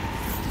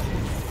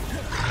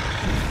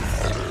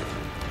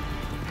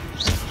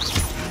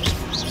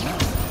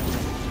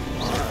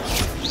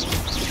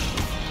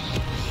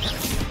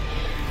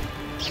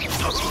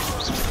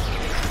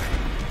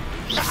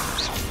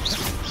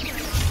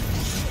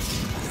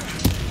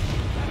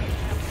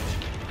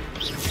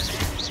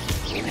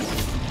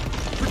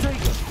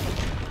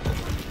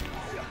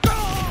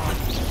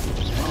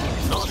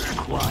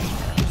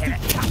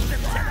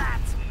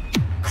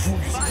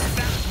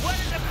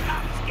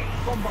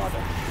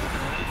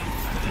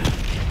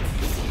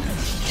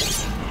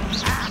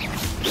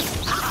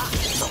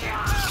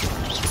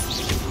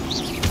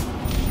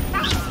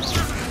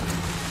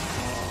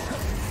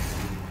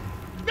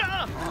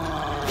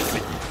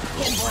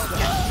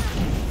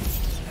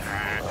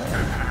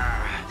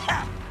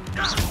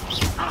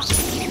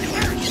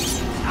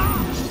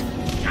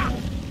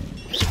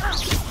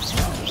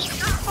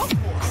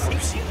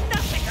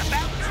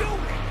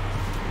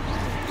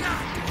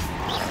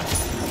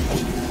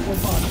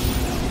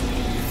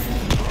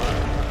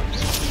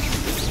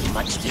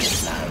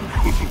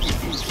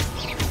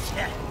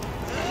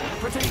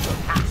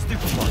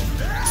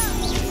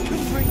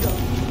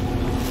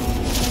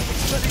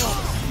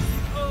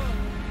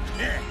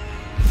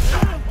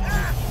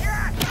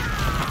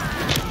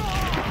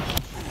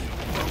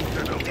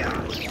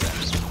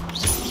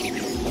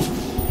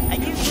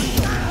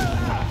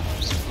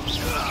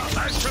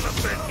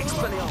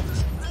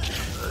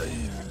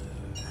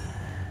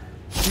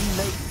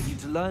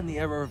 learn the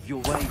error of your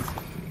ways.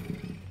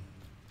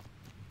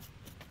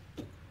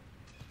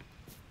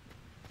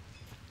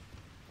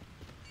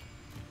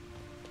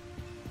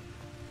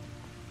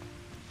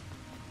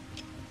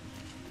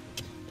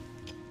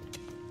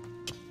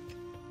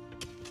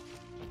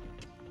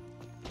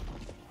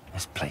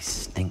 This place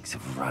stinks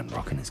of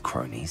Ranrock and his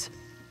cronies.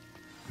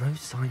 No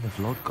sign of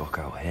Lodgok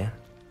out here.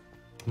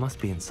 He must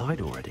be inside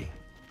already.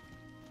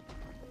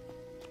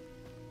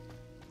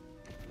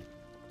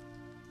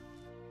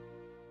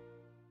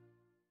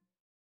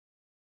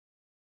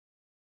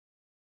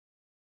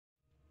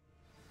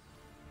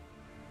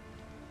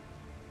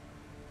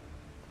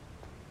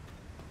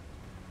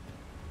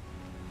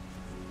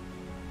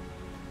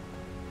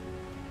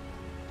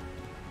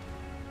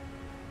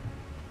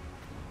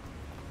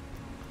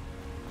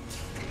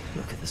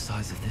 Look at the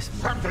size of this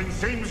one. Something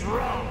seems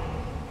wrong.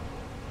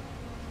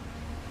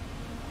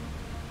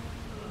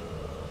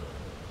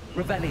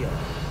 Revelio.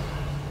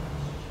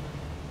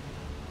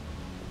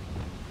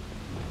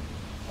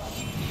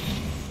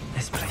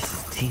 This place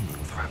is teeming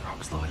with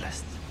Ranrock's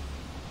loyalists.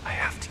 I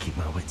have to keep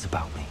my wits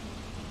about me.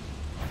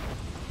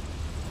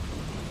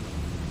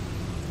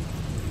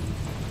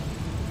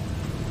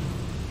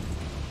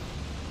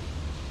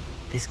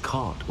 This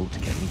cart ought to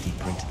get me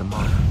deeper into the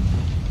mine.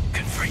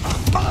 Confront.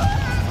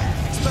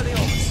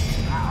 Expelliarmus!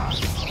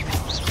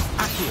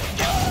 Accio!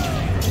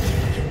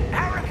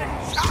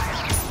 Arrogant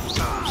child!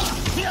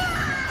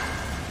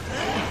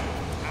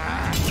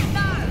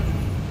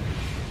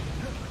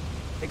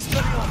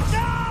 Expelliarmus!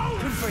 No!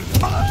 Confront.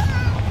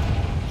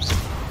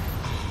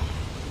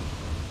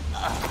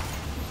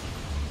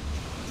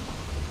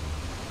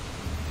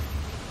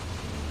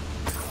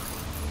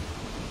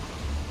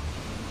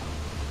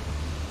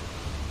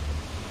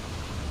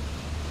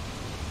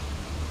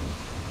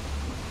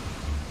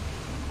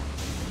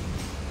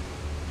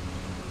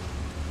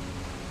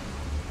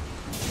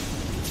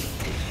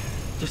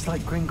 Just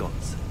like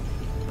Gringotts,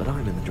 but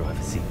I'm in the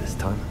driver's seat this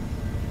time.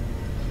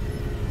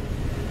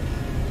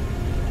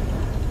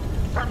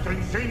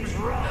 Something seems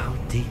wrong. How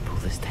deep will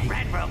this take?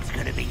 Ranrock's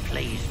gonna be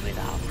pleased with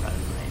our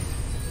progress.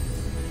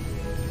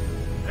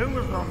 Who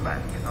was on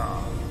that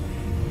car?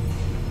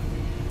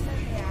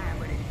 Take me out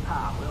with his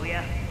part, will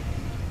ya?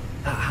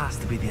 That has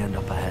to be the end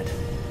up ahead.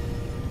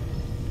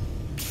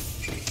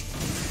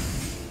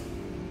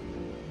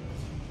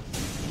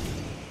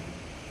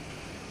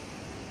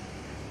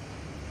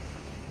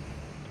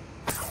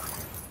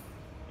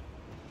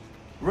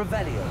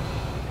 Revelio.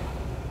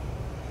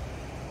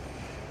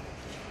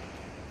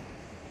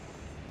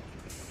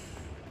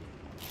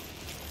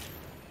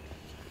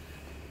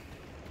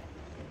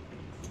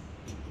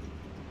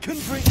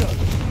 Confringo.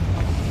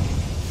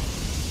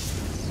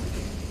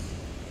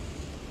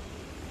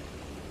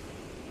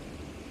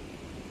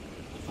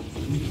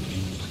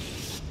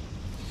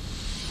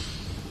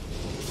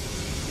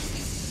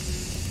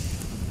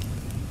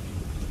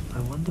 I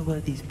wonder where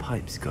these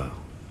pipes go.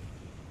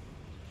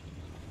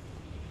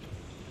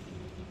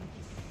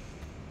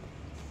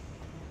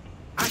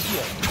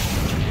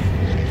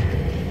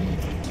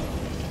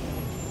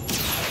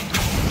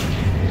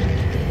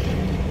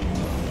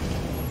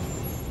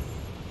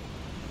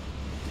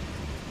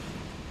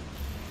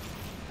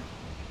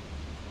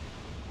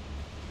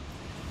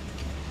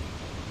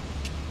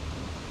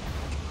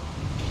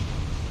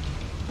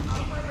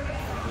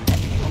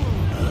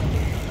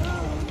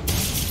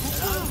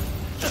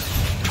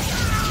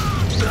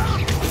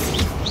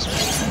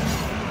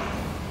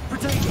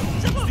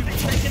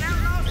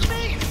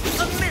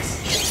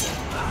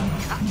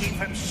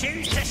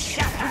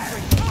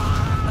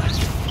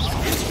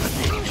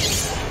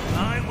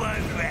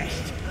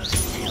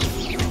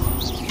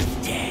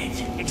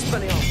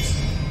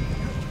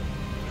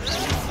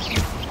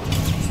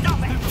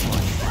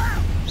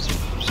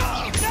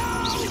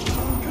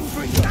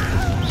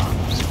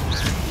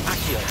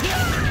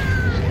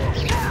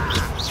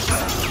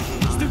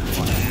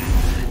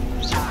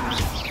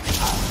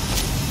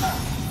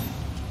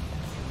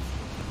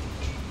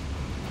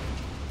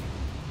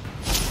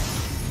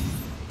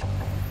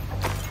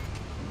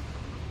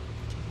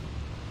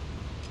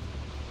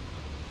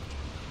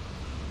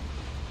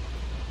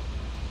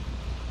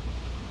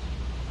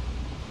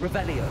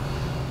 Revelio.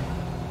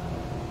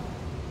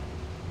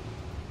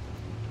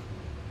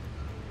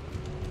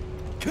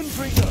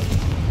 Confringo.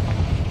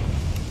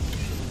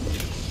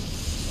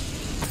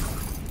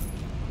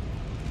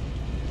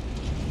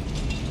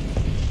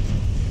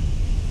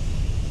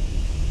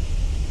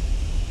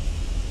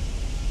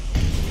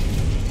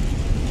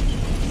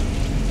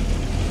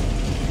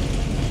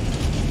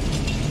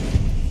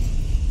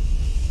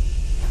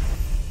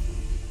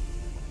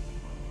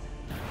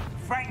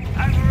 Frank,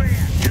 over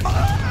here!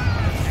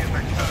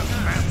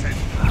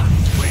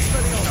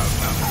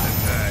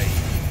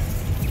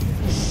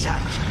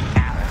 Such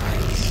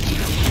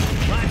arrogance!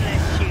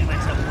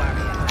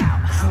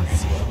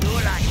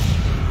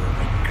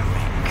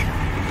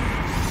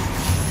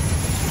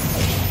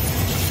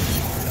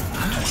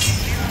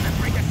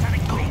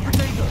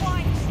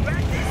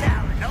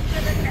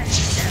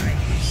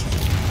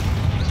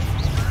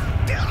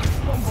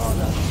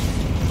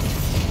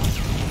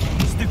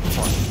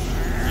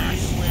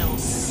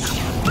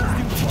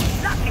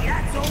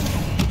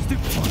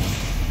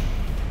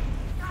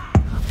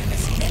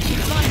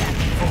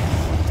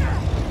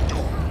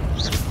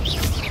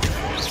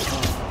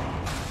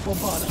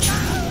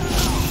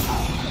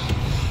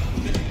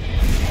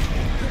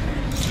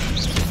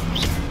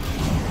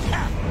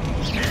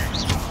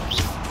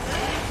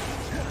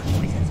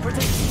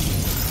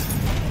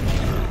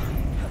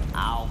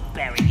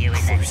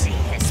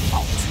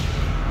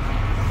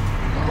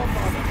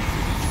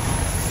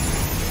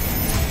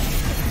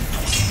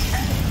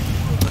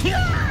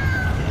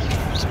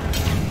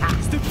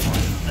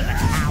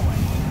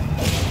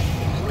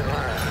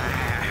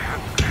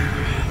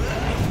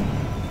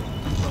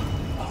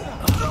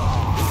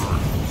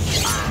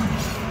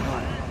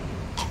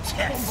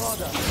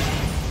 Bombarda!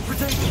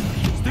 Protect him!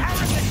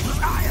 Arrogant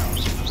child!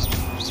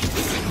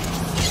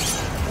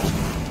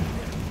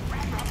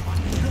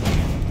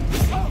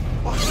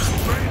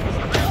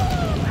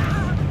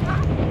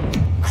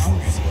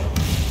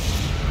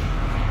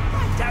 I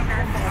don't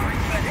have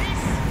time for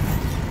this!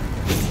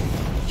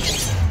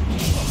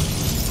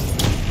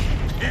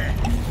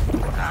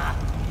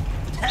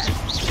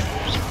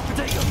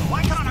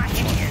 Why can't I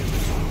hit you?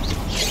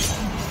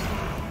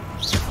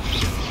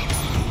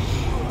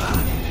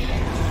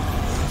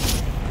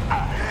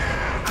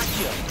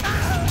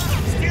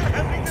 Still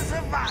hoping to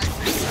survive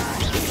this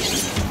time.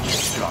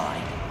 Try.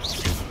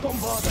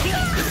 Bombarda!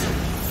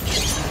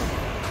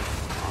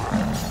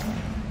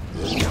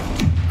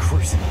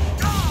 Cruising.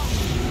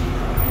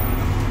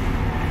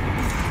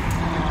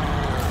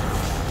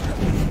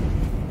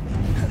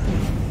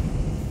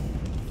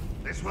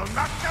 This will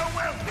not go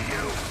well for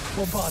you.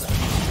 Bombarda!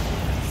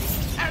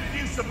 And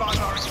you survive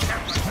our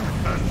encounter to the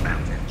first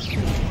mountain.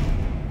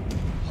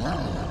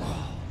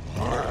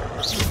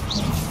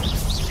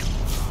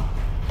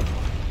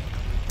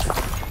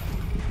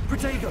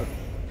 Protego!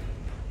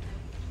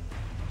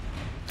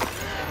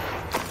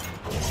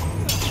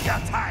 Your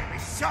time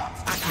is short.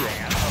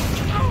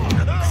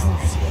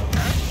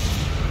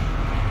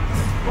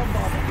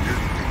 Bombarda!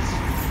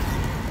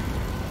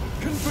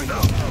 Confringo!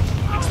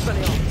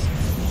 Expelliarmus!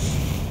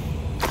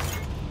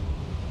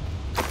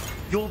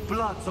 Your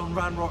blood's on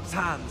Ranrock's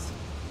hands.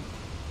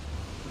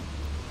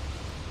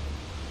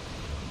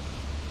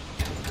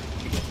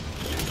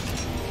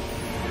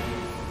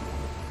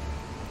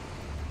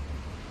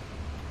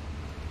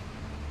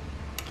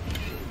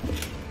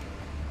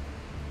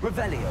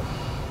 Revelio.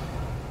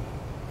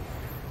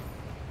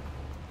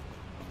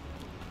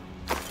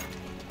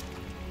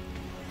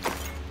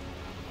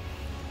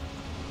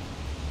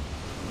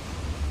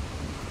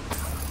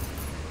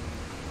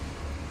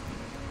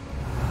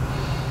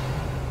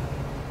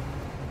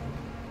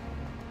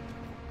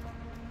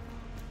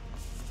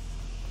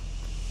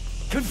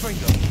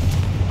 Confringo.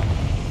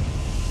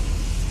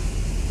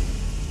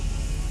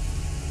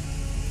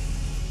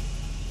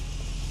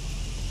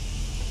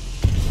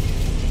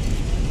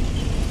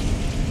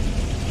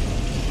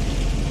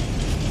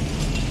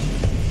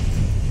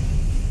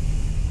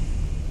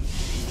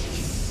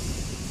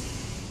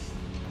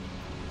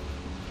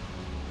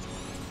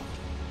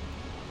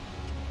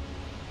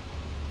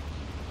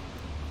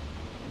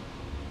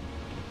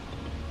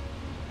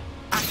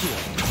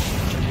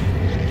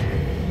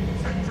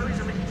 Centuries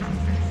of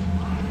injustice.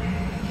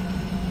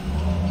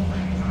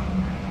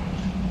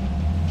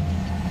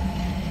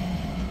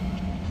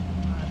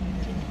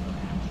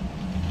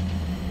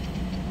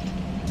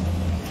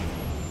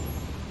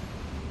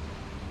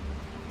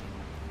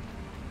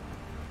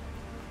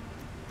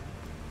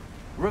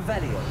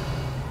 Revelio.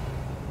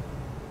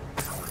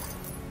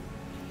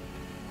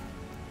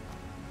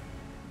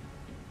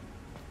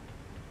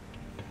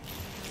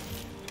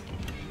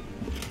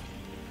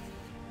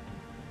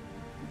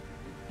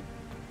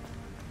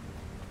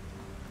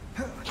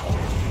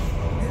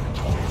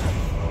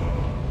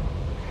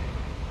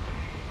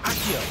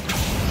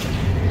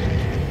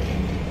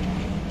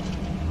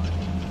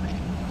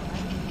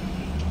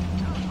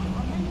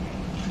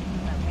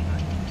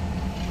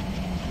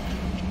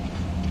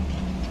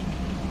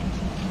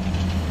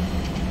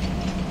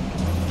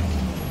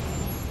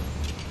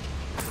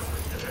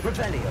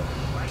 Revelio.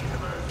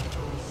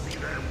 See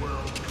their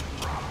world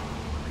crumble.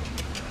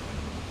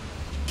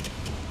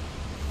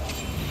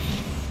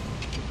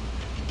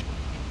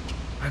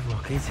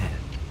 Ranrock is it?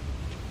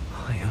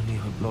 I only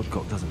hope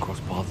Lodgok doesn't cross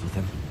paths with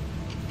him.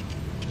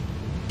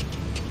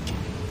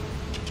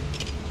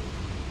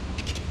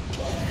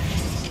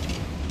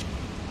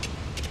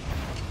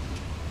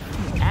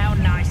 How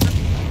nice.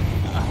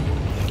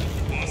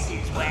 This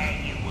is where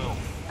you will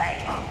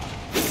fail.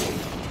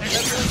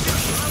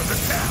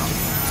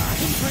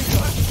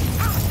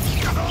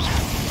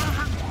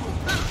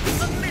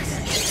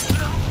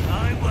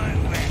 I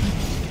won't rest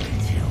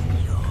until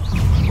you're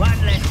one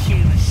less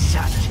human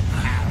son.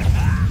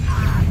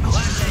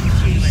 One less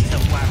human to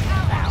worry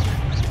about.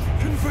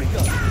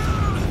 Confringo!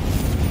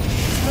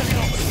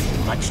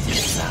 Much too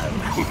slow.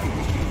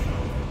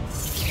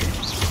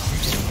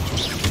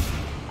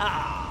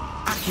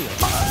 Accio!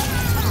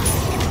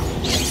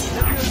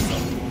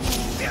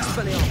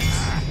 Expelliarmus!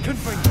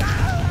 Confringo!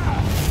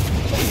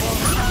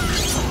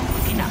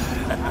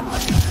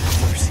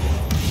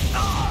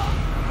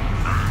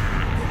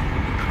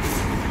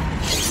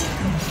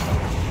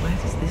 Where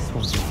does this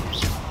one go?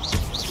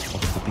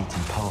 Off the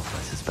beaten path,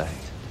 I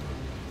suspect.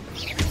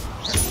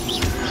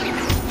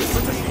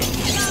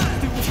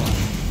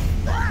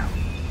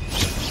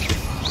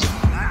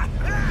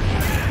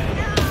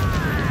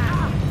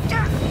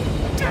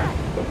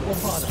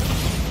 Bombarda!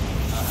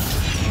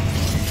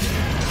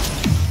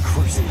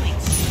 Cruising!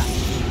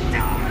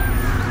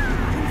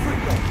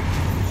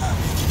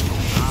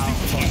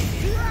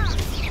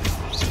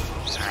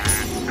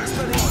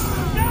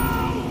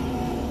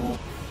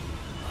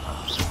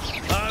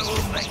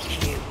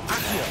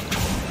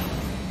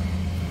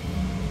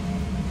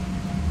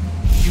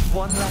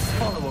 One less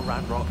follower,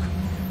 Ranrock.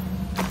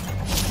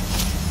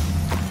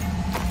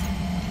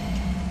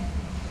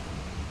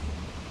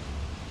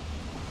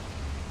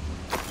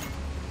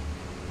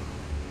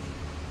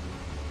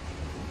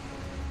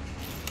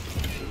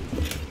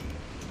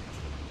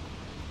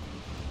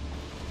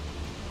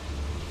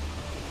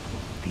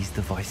 These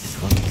devices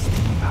run on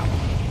steam power.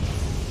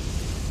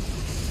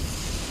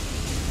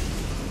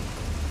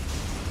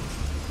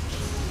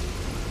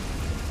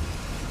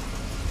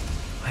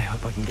 I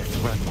hope I can get to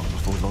Ranrock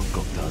before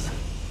Lodgok does.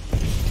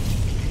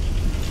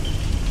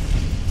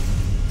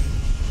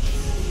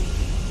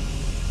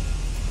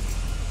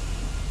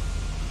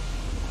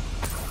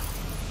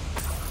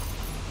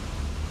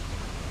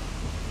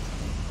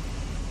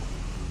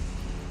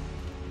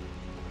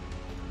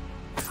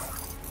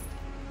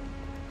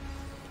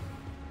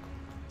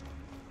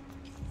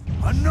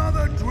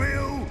 Another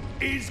drill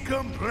is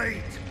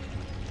complete.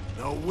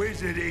 The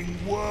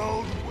wizarding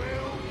world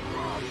will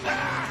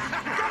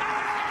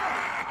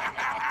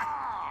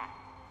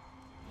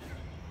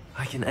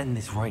I can end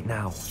this right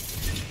now.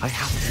 I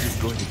have to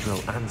destroy the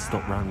drill and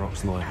stop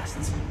Ranrock's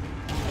loyalists.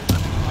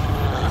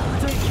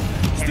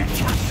 You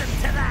accustomed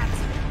to that?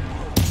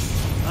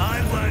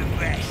 I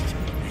won't rest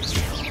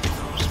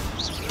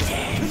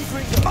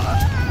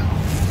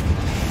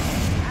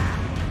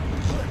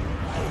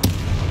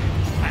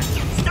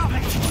Stop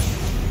it!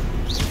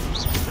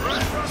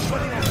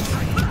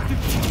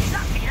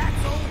 Lucky,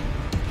 that's all.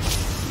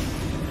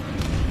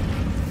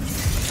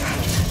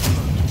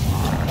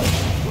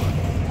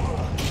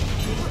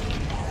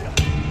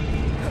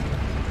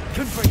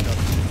 Confringo!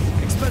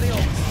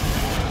 Expelliarmus!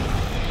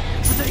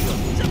 Potato!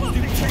 Someone's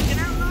been taken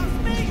out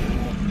last week!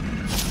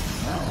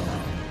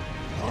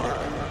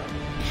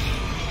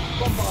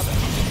 Bombarder!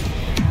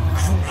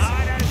 I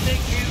don't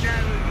think you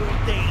know who you're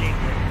dealing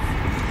with.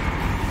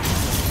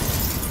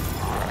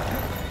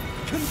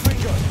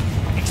 Confringo!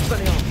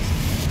 Expelliarmus!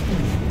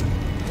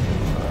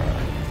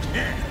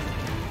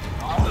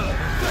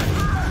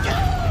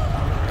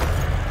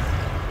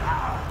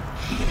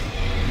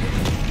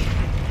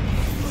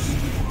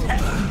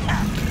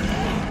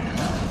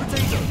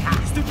 Potato!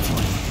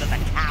 Stupefy! For the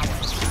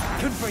cowards.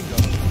 Confringo!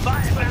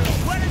 Fireball,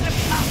 what is the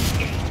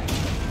pumpkin?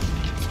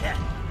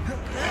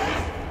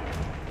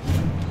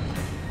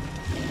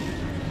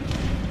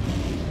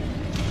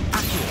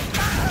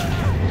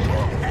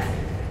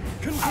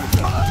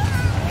 Confringo!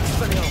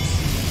 Expelliarmus!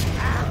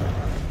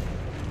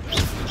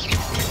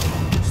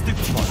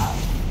 Stupefy!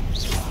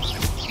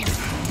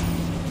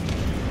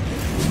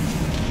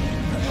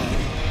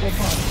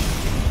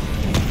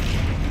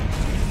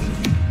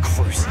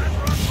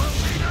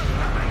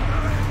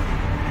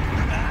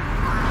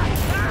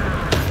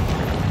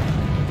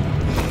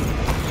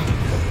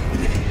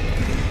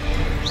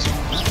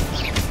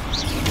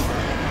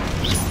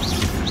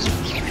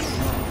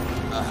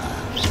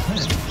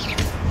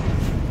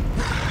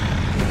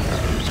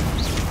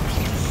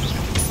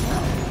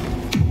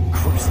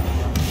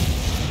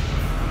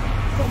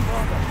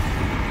 Bombarder!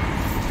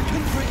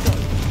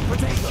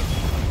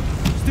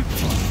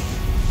 Crucible!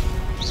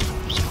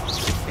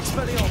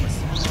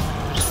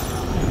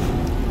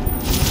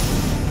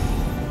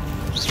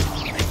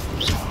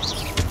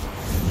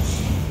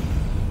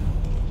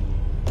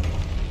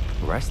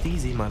 Rest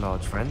easy, my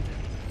large friend.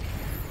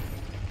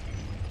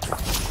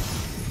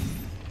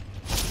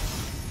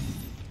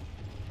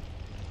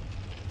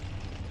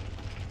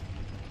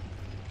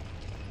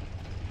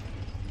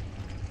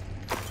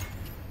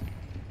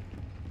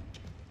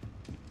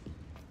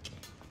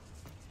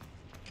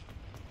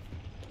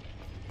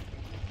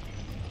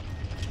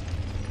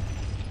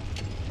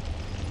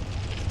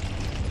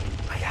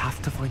 I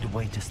have to find a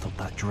way to stop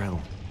that drill.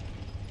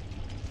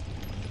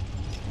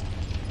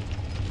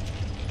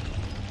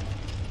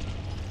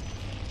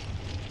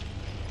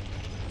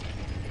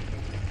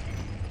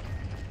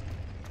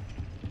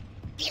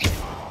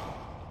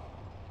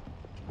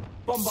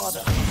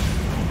 Bombarder!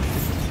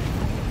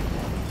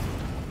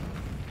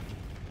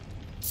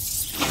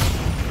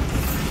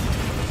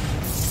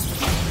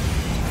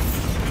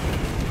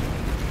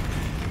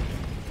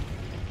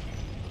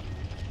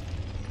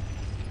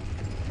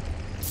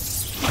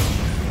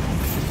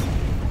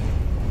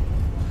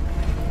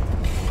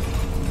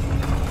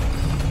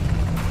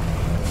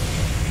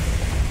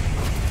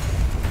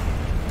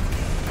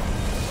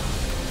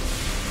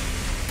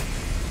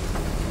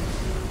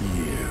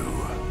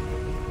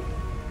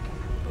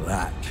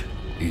 That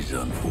is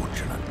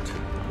unfortunate.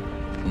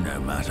 No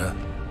matter,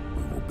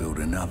 we will build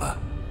another.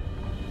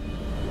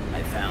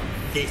 I found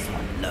this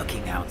one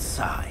lurking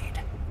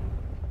outside.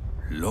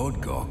 Lord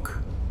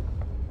Gok,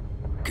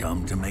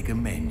 come to make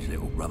amends,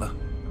 little brother.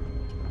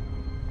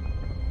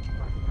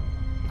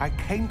 I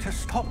came to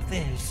stop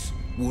this.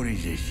 What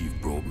is this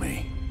you've brought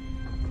me?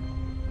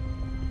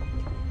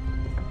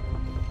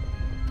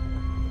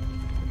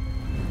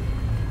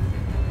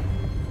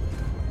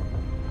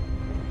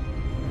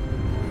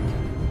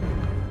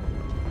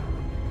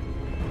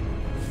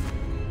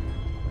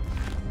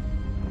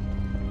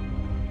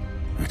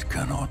 It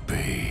cannot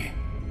be.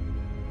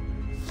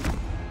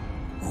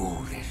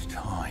 All this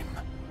time,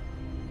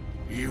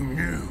 You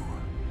knew.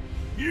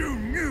 You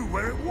knew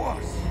where it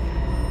was.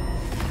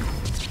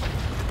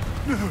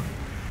 No.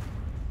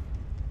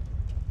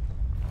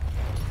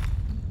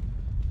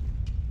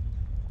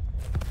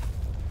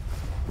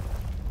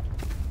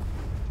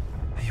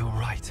 Are you all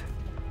right?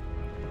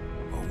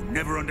 I'll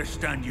never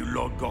understand you,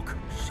 Lord Gok.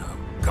 So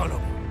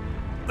gullible.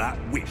 That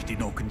witch did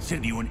not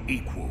consider you an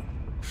equal.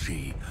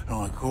 She,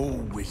 like all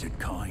wizard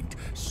kind,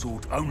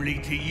 sought only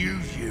to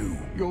use you.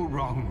 You're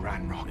wrong,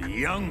 Ranrock. The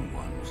young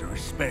ones are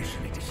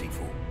especially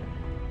deceitful.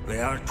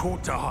 They are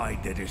taught to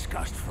hide their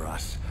disgust for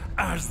us,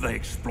 as they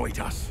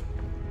exploit us.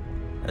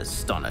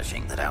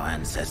 Astonishing that our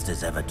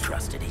ancestors ever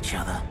trusted each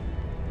other.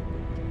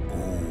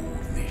 All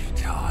this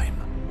time,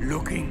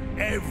 looking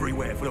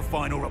everywhere for the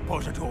final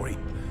repository,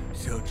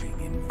 searching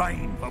in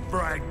vain for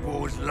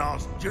Bragbor's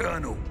last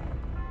journal.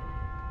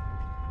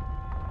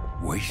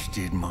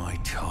 Wasted my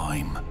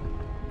time,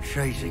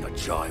 chasing a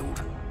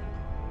child.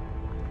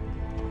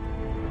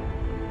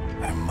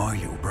 And my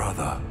little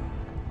brother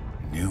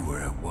knew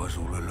where it was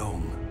all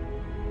along.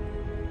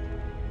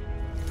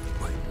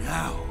 But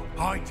now,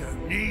 I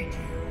don't need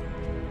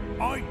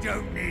you. I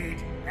don't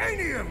need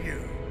any of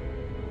you.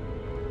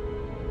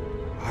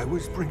 I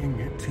was bringing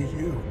it to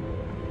you.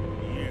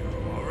 You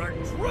are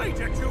a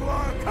traitor to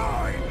our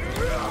kind!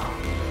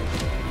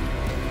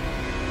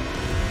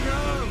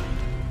 No!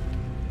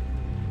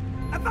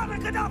 Avada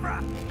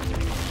Kedavra!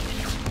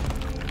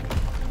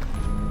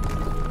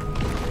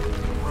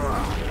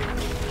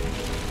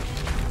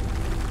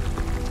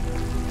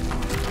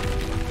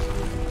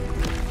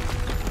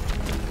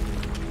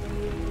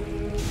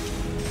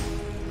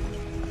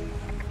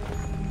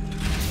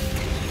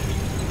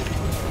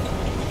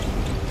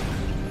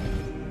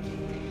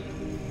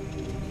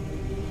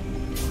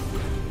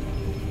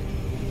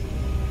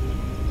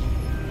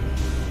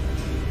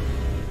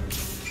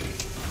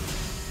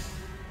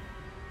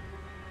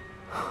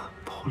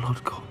 Poor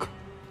Lord Gok.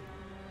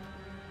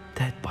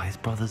 Dead by his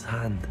brother's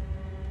hand.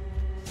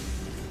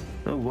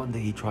 No wonder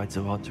he tried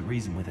so hard to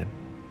reason with him.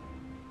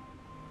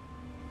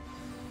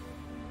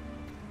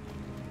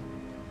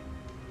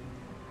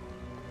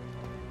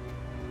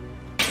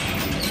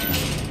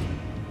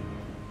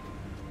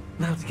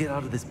 Now to get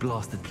out of this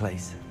blasted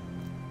place.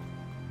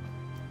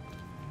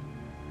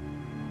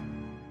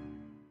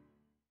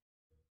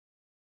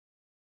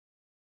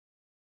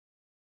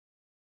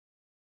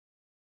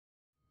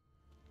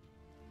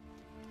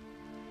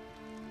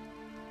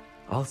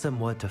 I'll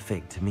send word to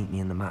Fig to meet me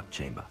in the map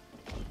chamber.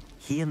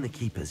 He and the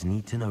Keepers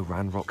need to know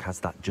Ranrock has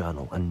that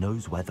journal and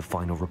knows where the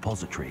final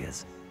repository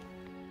is.